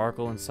full of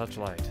sparkle and such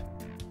light.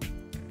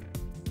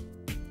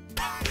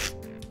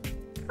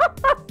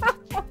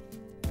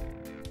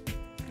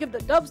 Give the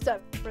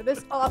dubstep for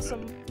this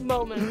awesome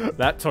moment.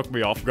 That took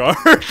me off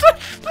guard.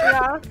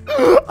 Yeah.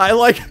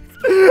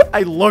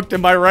 I looked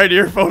in my right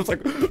earphones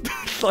like,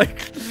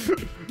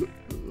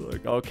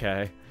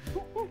 okay.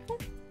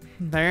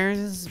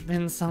 There's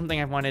been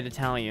something I've wanted to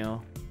tell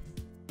you.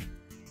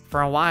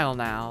 For a while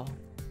now.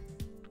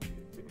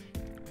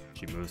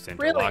 She moves to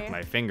interlock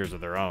my fingers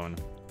with her own.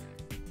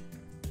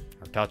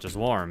 Her touch is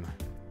warm.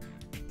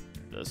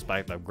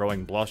 Despite the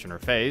growing blush on her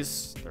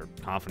face, her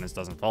confidence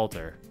doesn't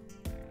falter.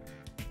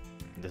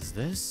 Is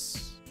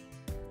this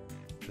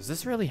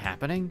really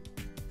happening?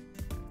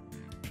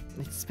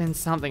 It's been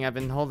something I've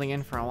been holding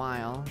in for a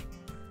while.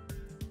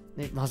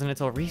 It wasn't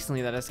until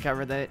recently that I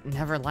discovered that it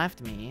never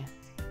left me.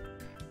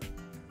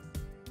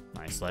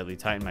 My I slightly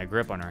tighten my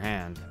grip on her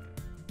hand.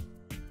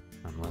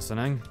 I'm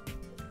listening.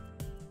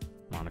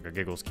 Monica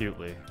giggles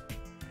cutely.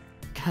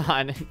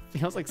 God, it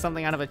feels like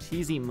something out of a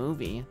cheesy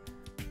movie.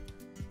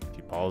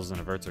 She pauses and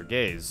averts her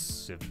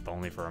gaze, if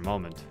only for a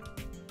moment.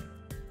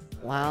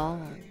 Well,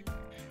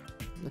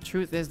 the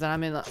truth is that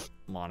I'm in the...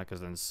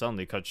 Monica's then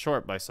suddenly cut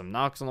short by some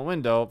knocks on the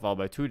window, followed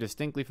by two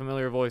distinctly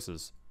familiar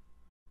voices.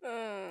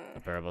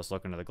 The pair of us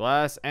look into the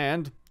glass,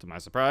 and, to my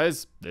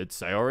surprise, it's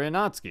Sayori and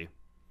Natsuki.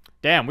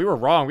 Damn, we were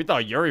wrong. We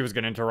thought Yuri was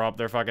going to interrupt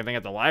their fucking thing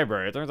at the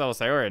library. It turns out it was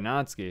Sayori and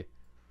Natsuki.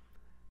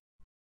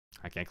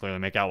 I can't clearly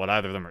make out what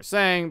either of them are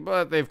saying,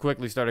 but they've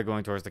quickly started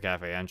going towards the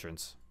cafe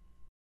entrance.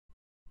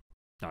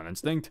 On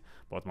instinct,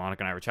 both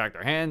Monica and I retract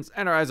our hands,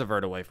 and our eyes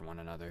avert away from one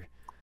another.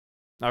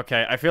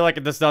 Okay, I feel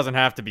like this doesn't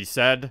have to be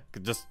said,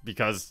 just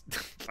because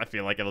I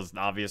feel like it was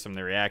obvious from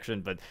the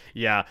reaction, but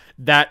yeah,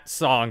 that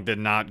song did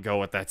not go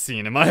with that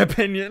scene, in my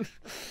opinion.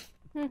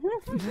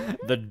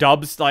 The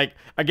dubs, like,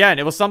 again,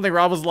 it was something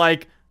where I was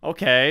like,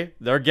 okay,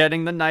 they're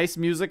getting the nice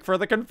music for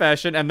the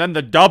confession, and then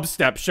the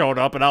dubstep showed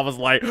up, and I was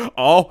like,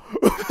 oh.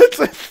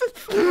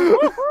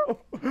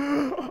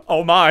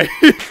 Oh my.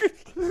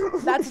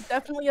 That's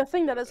definitely a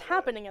thing that is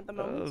happening at the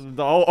moment.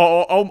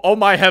 Oh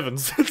my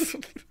heavens.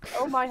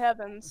 Oh my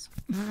heavens.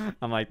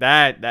 I'm like,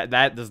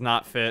 that does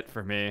not fit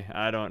for me.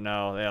 I don't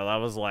know. Yeah, that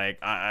was like,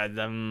 I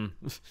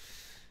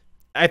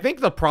think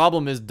the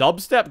problem is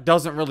dubstep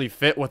doesn't really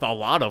fit with a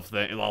lot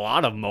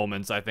of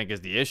moments, I think, is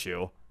the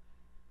issue.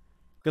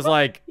 Because,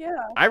 like, Yeah.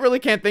 I really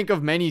can't think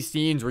of many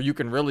scenes where you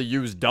can really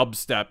use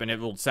dubstep and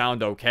it will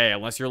sound okay,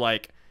 unless you're,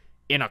 like,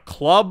 in a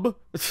club.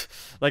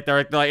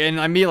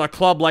 And I mean a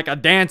club like a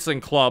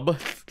dancing club.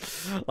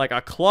 Like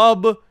a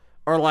club,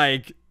 or,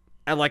 like,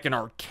 at, like, an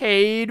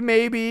arcade,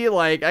 maybe.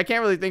 Like, I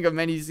can't really think of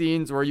many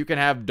scenes where you can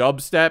have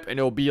dubstep and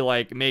it'll be,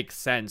 like, make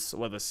sense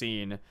with a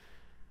scene.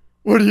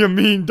 What do you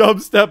mean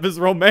dubstep is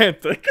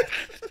romantic?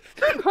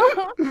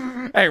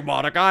 Hey,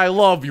 Monica, I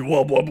love you.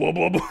 Wub, wub, wub,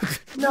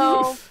 wub.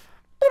 No.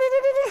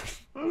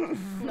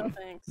 No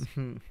thanks.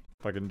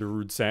 Fucking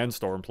Darude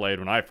Sandstorm played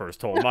when I first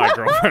told my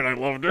girlfriend I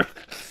loved her.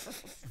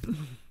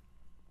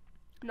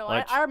 No,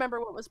 I remember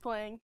what was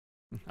playing.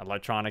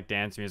 Electronic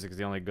dance music is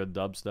the only good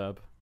dubstep.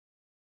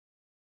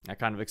 I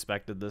kind of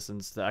expected this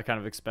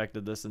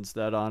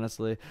instead.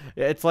 Honestly,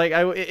 it's like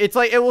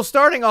it was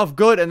starting off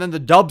good, and then the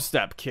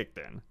dubstep kicked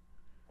in.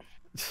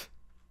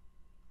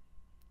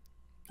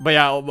 But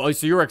yeah,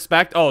 so you were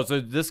so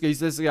this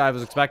guy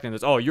was expecting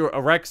this. Oh,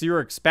 Rex, you were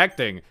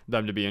expecting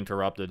them to be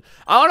interrupted.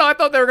 I don't know. I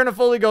thought they were gonna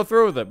fully go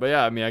through with it, but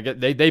yeah, I mean,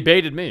 they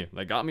baited me.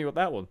 They got me with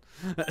that one.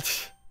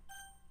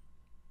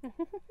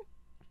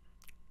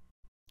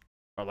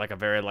 Or like a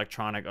very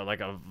electronic, or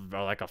like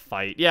a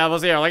fight. Yeah,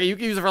 like you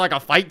can use it for like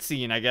a fight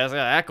scene, I guess. Yeah,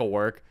 that could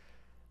work.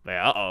 But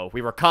yeah,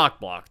 we were cock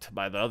blocked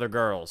by the other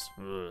girls.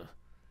 Ugh.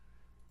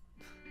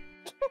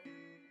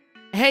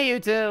 Hey, you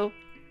two.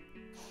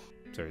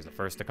 So he's the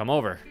first to come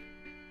over.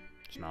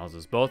 Smiles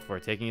us both for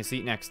taking a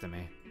seat next to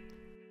me.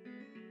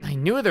 I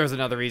knew there was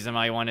another reason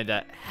why I wanted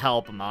to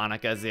help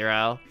Monica,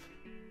 Zero.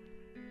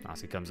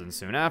 Natsuki comes in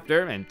soon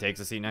after and takes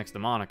a seat next to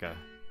Monica.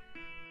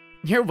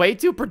 You're way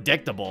too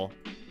predictable.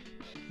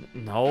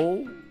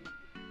 No,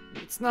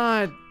 it's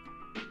not.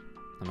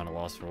 I'm at a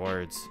loss for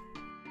words.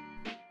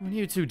 What are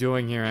you two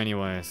doing here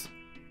anyways?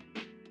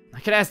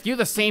 I could ask you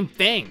the same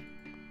thing.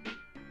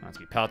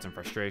 Natsuki pouts in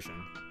frustration.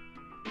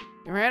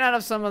 We ran out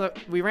of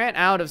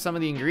some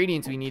of the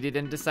ingredients we needed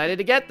and decided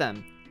to get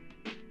them.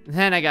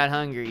 Then I got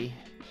hungry.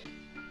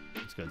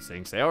 It's good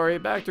seeing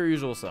Sayori back to her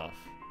usual self.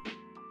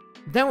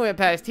 Then we went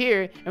past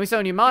here and we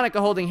saw new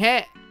Monica holding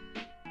hand.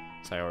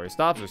 Sayori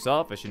stops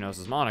herself as she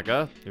notices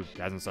Monica, who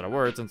hasn't said a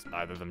word since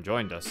either of them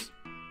joined us.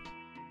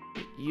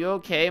 You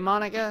okay,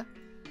 Monica?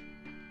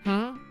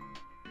 Hmm?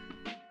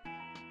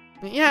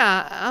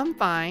 Yeah, I'm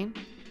fine.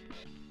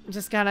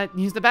 Just gotta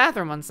use the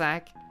bathroom one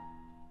sec.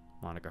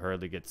 Monica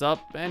hurriedly gets up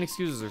and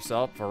excuses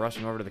herself for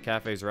rushing over to the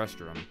cafe's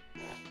restroom.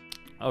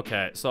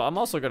 Okay, so I'm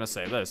also gonna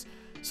say this.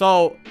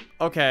 So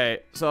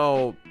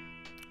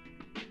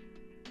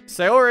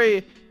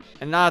Sayori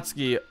and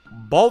Natsuki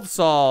both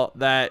saw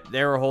that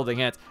they were holding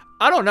hands.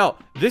 I don't know.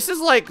 This is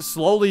like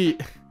slowly...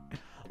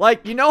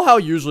 Like, you know how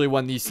usually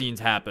when these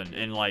scenes happen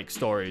in like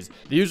stories,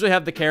 they usually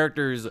have the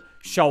characters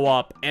show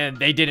up and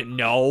they didn't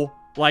know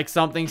like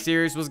something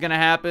serious was gonna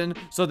happen.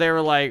 So they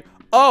were like,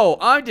 oh,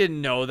 I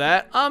didn't know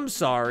that. I'm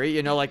sorry.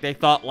 You know, like they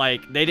thought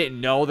like they didn't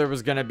know there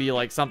was gonna be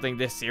like something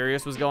this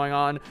serious was going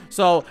on.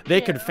 So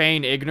they could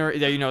feign ignorance.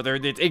 You know,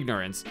 it's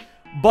ignorance.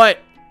 But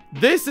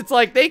this, it's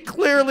like they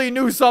clearly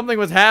knew something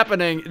was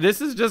happening.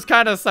 This is just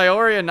kind of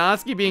Sayori and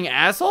Natsuki being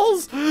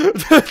assholes.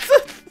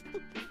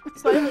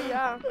 Slightly,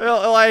 yeah.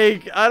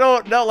 Like, I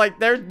don't know. Like,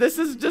 this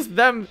is just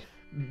them.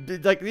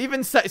 Like,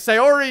 even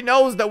Sayori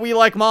knows that we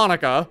like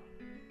Monica.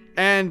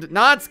 And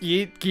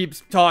Natsuki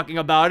keeps talking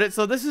about it.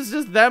 So this is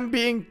just them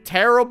being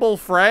terrible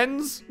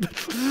friends.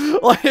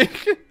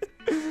 like,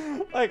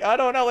 I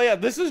don't know. Yeah,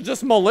 this is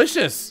just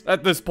malicious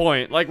at this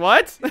point. Like,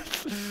 what?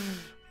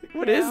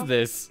 What is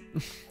this?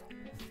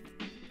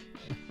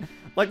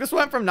 Like, this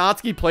went from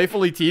Natsuki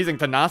playfully teasing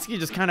to Natsuki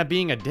just kind of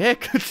being a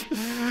dick.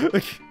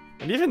 Like,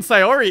 and even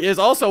Sayori is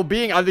also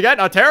being, again,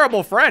 a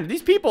terrible friend.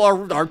 These people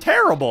are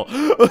terrible.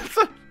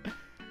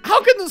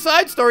 How can the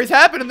side stories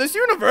happen in this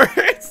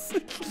universe?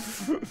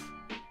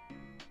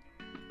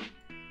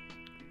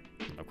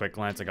 A quick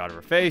glance I got at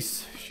her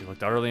face. She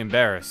looked utterly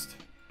embarrassed.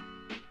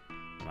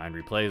 My mind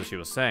replays what she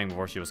was saying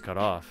before she was cut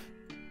off.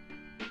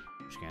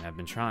 She can't have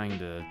been trying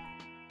to...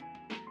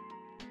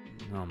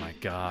 Oh my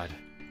god.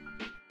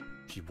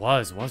 She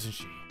wasn't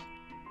she?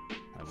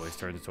 My voice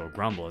turned into a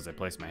grumble as I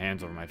placed my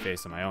hands over my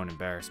face in my own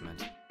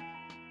embarrassment.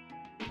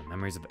 The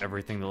memories of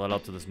everything that led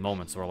up to this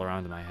moment swirl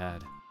around in my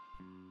head.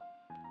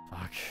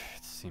 Fuck,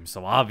 it seems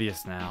so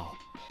obvious now.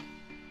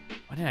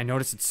 Why didn't I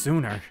notice it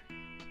sooner?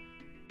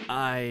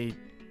 I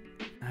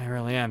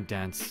really am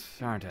dense,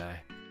 aren't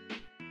I?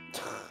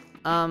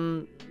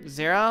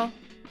 Zero?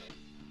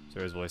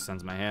 Sarah's voice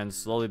sends my hands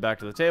slowly back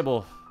to the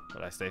table,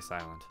 but I stay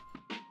silent.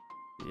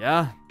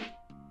 Yeah?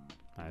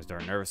 Eyes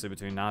dart nervously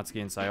between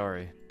Natsuki and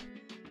Sayori.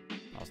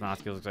 Whilst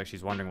Natsuki looks like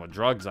she's wondering what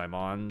drugs I'm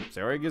on,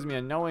 Sayori gives me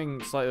a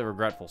knowing, slightly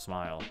regretful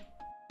smile.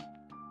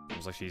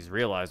 Looks like she's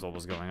realized what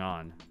was going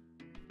on.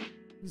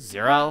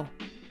 Zero?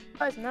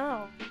 Guys,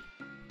 no.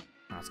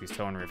 Natsuki's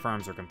tone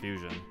reaffirms her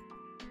confusion.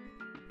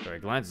 Sayori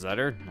glances at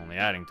her, only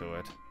adding to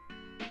it.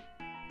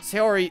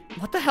 Sayori,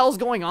 what the hell's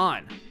going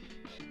on?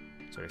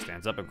 Sayori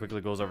stands up and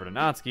quickly goes over to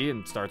Natsuki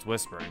and starts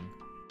whispering.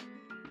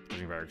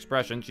 Judging by her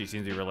expression, she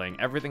seems to be relaying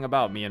everything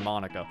about me and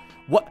Monica.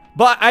 What?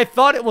 But I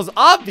thought it was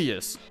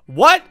obvious.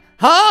 What?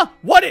 Huh?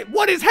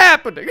 What is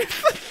happening?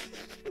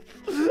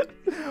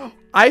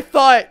 I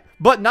thought,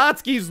 but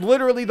Natsuki's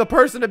literally the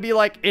person to be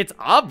like, it's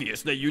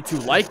obvious that you two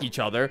like each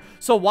other,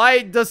 so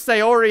why does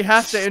Sayori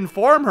have to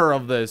inform her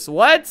of this?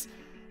 What?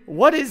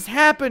 What is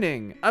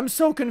happening? I'm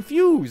so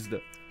confused.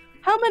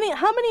 How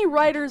many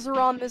writers are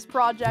on this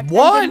project?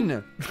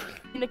 One!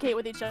 Communicate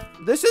with each other.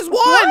 This is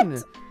one!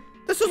 What?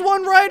 This is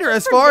one writer.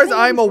 As far as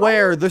I'm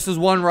aware, this is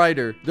one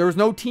writer. There was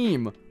no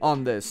team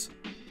on this.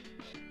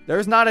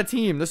 There's not a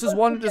team. This is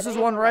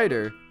one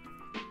writer.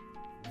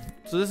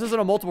 So this isn't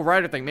a multiple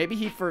writer thing. Maybe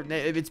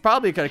it's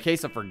probably a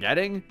case of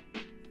forgetting.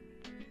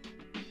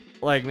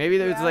 Like, maybe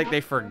there's like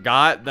they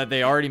forgot that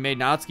they already made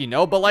Natsuki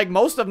know, but like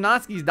most of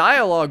Natsuki's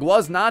dialogue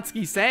was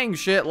Natsuki saying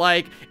shit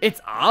like,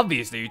 it's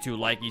obvious that you two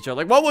like each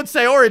other. Like, what would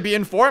Sayori be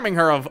informing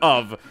her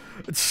of?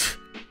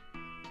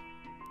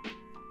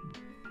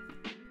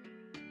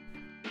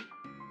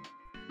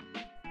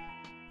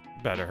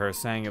 Better her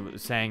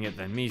saying it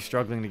than me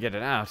struggling to get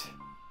it out.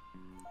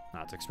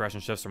 Natsuki's expression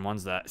shifts from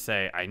ones that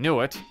say, I knew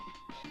it,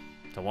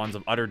 to ones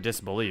of utter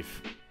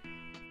disbelief.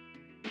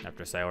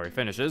 After Sayori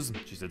finishes,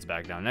 she sits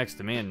back down next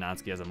to me, and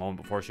Natsuki has a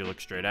moment before she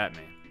looks straight at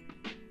me.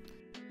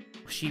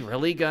 Was she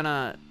really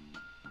gonna...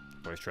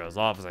 Voice trails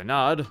off as I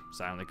nod,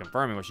 silently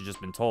confirming what she's just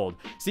been told.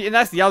 See, and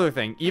that's the other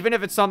thing. Even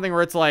if it's something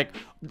where it's like,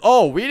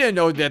 oh, we didn't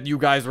know that you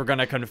guys were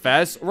gonna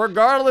confess.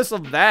 Regardless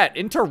of that,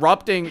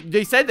 interrupting...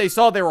 They said they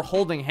saw they were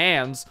holding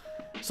hands.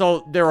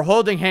 So they were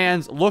holding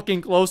hands,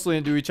 looking closely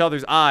into each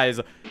other's eyes.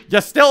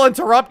 You still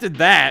interrupted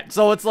that.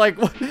 So it's like,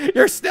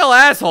 you're still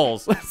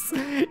assholes.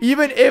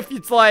 Even if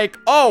it's like,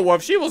 oh, well,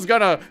 if she was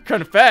gonna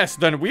confess,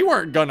 then we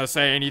weren't gonna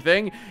say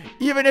anything.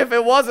 Even if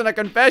it wasn't a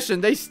confession,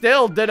 they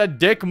still did a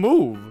dick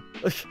move.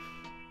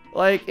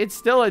 Like, it's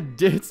still a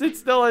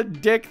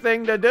dick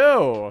thing to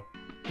do.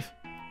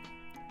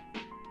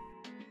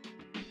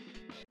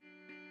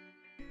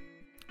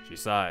 She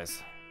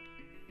sighs.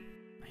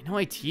 I know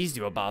I teased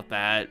you about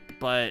that,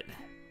 but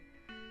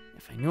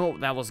if I knew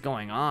that was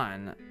going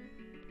on,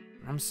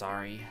 I'm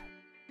sorry.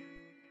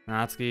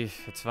 Natsuki,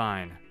 it's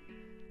fine.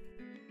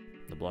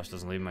 The blush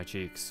doesn't leave my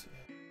cheeks.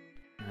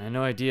 I had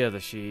no idea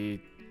that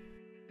she...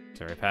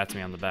 Sorry, pats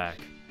me on the back.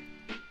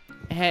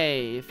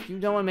 Hey, if you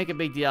don't want to make a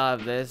big deal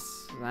out of this,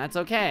 that's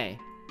okay.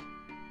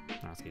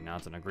 Natsuki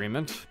nods in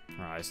agreement,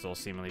 her eyes still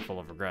seemingly full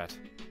of regret.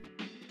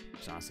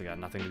 She's honestly got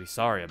nothing to be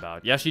sorry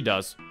about. Yeah, she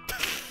does.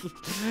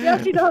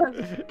 Yeah, she does.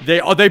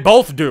 They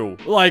both do.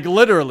 Like,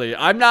 literally.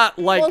 I'm not,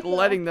 like, also,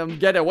 letting them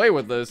get away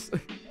with this.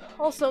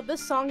 Also,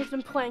 this song has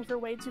been playing for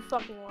way too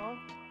fucking long.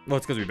 Well,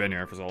 it's because we've been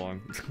here for so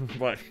long.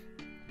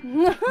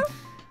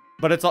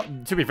 But it's,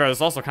 to be fair,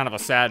 it's also kind of a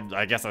sad,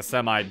 I guess a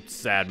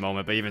semi-sad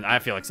moment, but even, I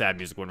feel like sad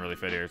music wouldn't really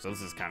fit here, so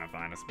this is kind of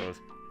fine, I suppose.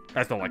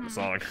 I still like the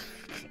song.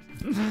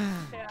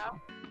 Yeah.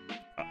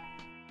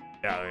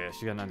 Yeah,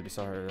 she got nothing to be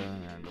sorry,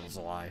 and it was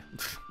a lie.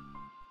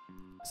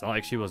 It's not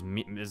like she was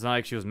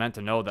meant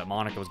to know that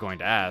Monica was going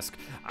to ask.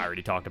 I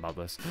already talked about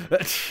this.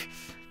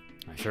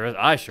 I sure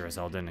as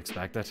hell didn't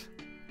expect it.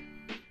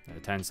 The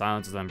tense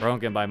silence is then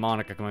broken by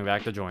Monica coming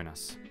back to join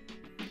us.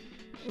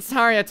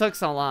 Sorry it took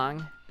so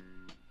long.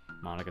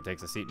 Monica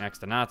takes a seat next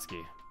to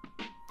Natsuki.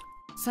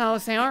 So,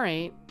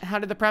 Sayori, how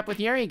did the prep with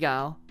Yuri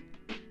go?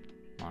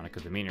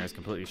 Monica's demeanor has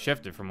completely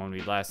shifted from when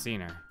we'd last seen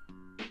her.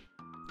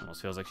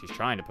 Almost feels like she's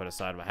trying to put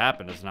aside what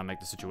happened to not make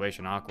the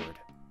situation awkward.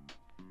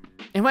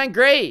 It went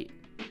great!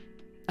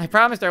 I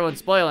promised I wouldn't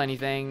spoil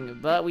anything,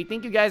 but we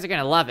think you guys are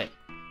gonna love it.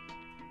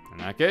 In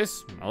that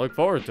case, I look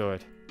forward to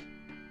it.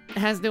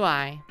 As do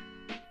I.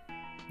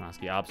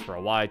 Natsuki opts for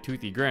a wide,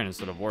 toothy grin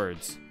instead of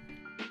words.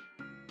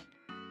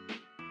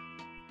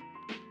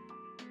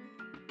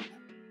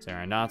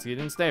 Sarah and Natsuki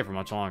didn't stay for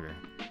much longer.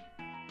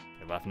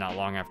 They left not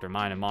long after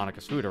mine and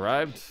Monika's food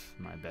arrived.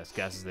 My best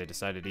guess is they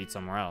decided to eat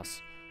somewhere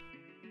else.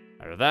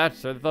 After that, I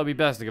thought it'd be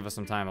best to give us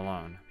some time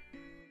alone.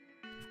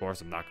 Of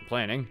course, I'm not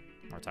complaining.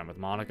 More time with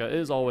Monika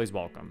is always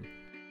welcome.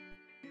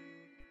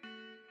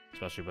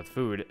 Especially with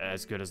food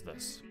as good as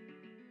this.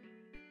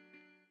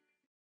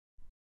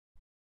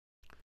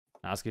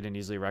 Natsuki didn't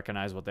easily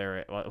recognize what they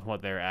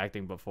were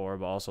acting before,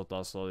 but also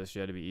thought slowly she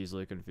had to be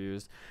easily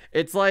confused.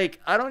 It's like,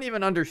 I don't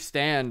even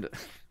understand.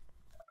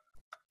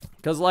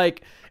 Because,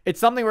 like, it's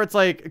something where it's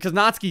like, because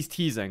Natsuki's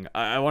teasing.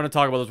 I want to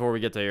talk about this before we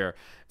get to here.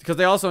 Because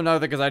they also know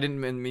that, because I didn't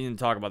mean to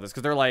talk about this.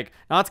 Because they're like,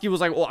 Natsuki was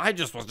like, well, I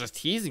was just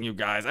teasing you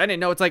guys. I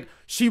didn't know. It's like,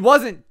 it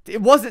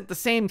wasn't the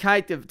same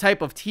type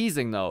of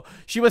teasing, though.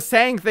 She was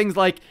saying things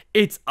like,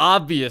 it's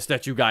obvious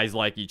that you guys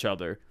like each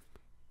other.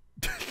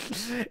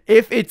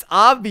 If it's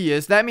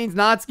obvious, that means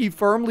Natsuki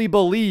firmly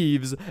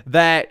believes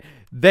that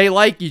they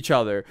like each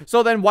other.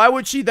 So then why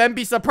would she then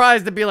be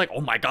surprised to be like, oh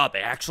my god,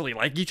 they actually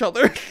like each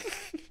other?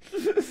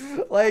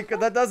 Like,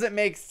 that doesn't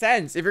make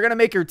sense. If you're gonna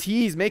make her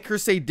tease, make her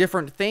say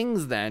different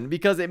things then,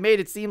 because it made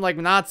it seem like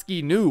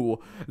Natsuki knew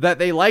that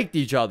they liked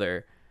each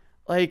other.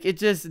 Like, it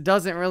just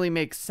doesn't really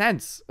make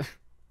sense.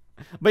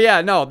 But yeah,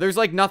 no, there's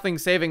like nothing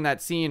saving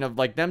that scene of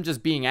like them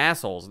just being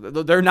assholes.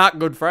 They're not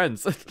good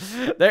friends.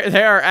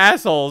 They are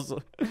assholes.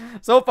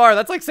 So far,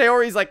 that's like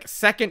Sayori's like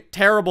second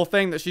terrible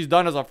thing that she's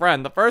done as a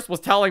friend. The first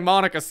was telling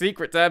Monika's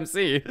secret to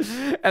MC.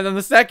 And then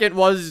the second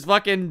was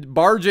fucking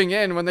barging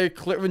in when they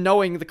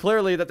knowing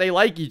clearly that they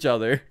like each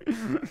other.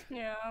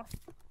 Yeah.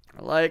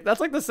 Like, that's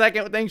like the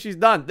second thing she's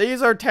done.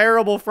 These are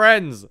terrible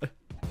friends.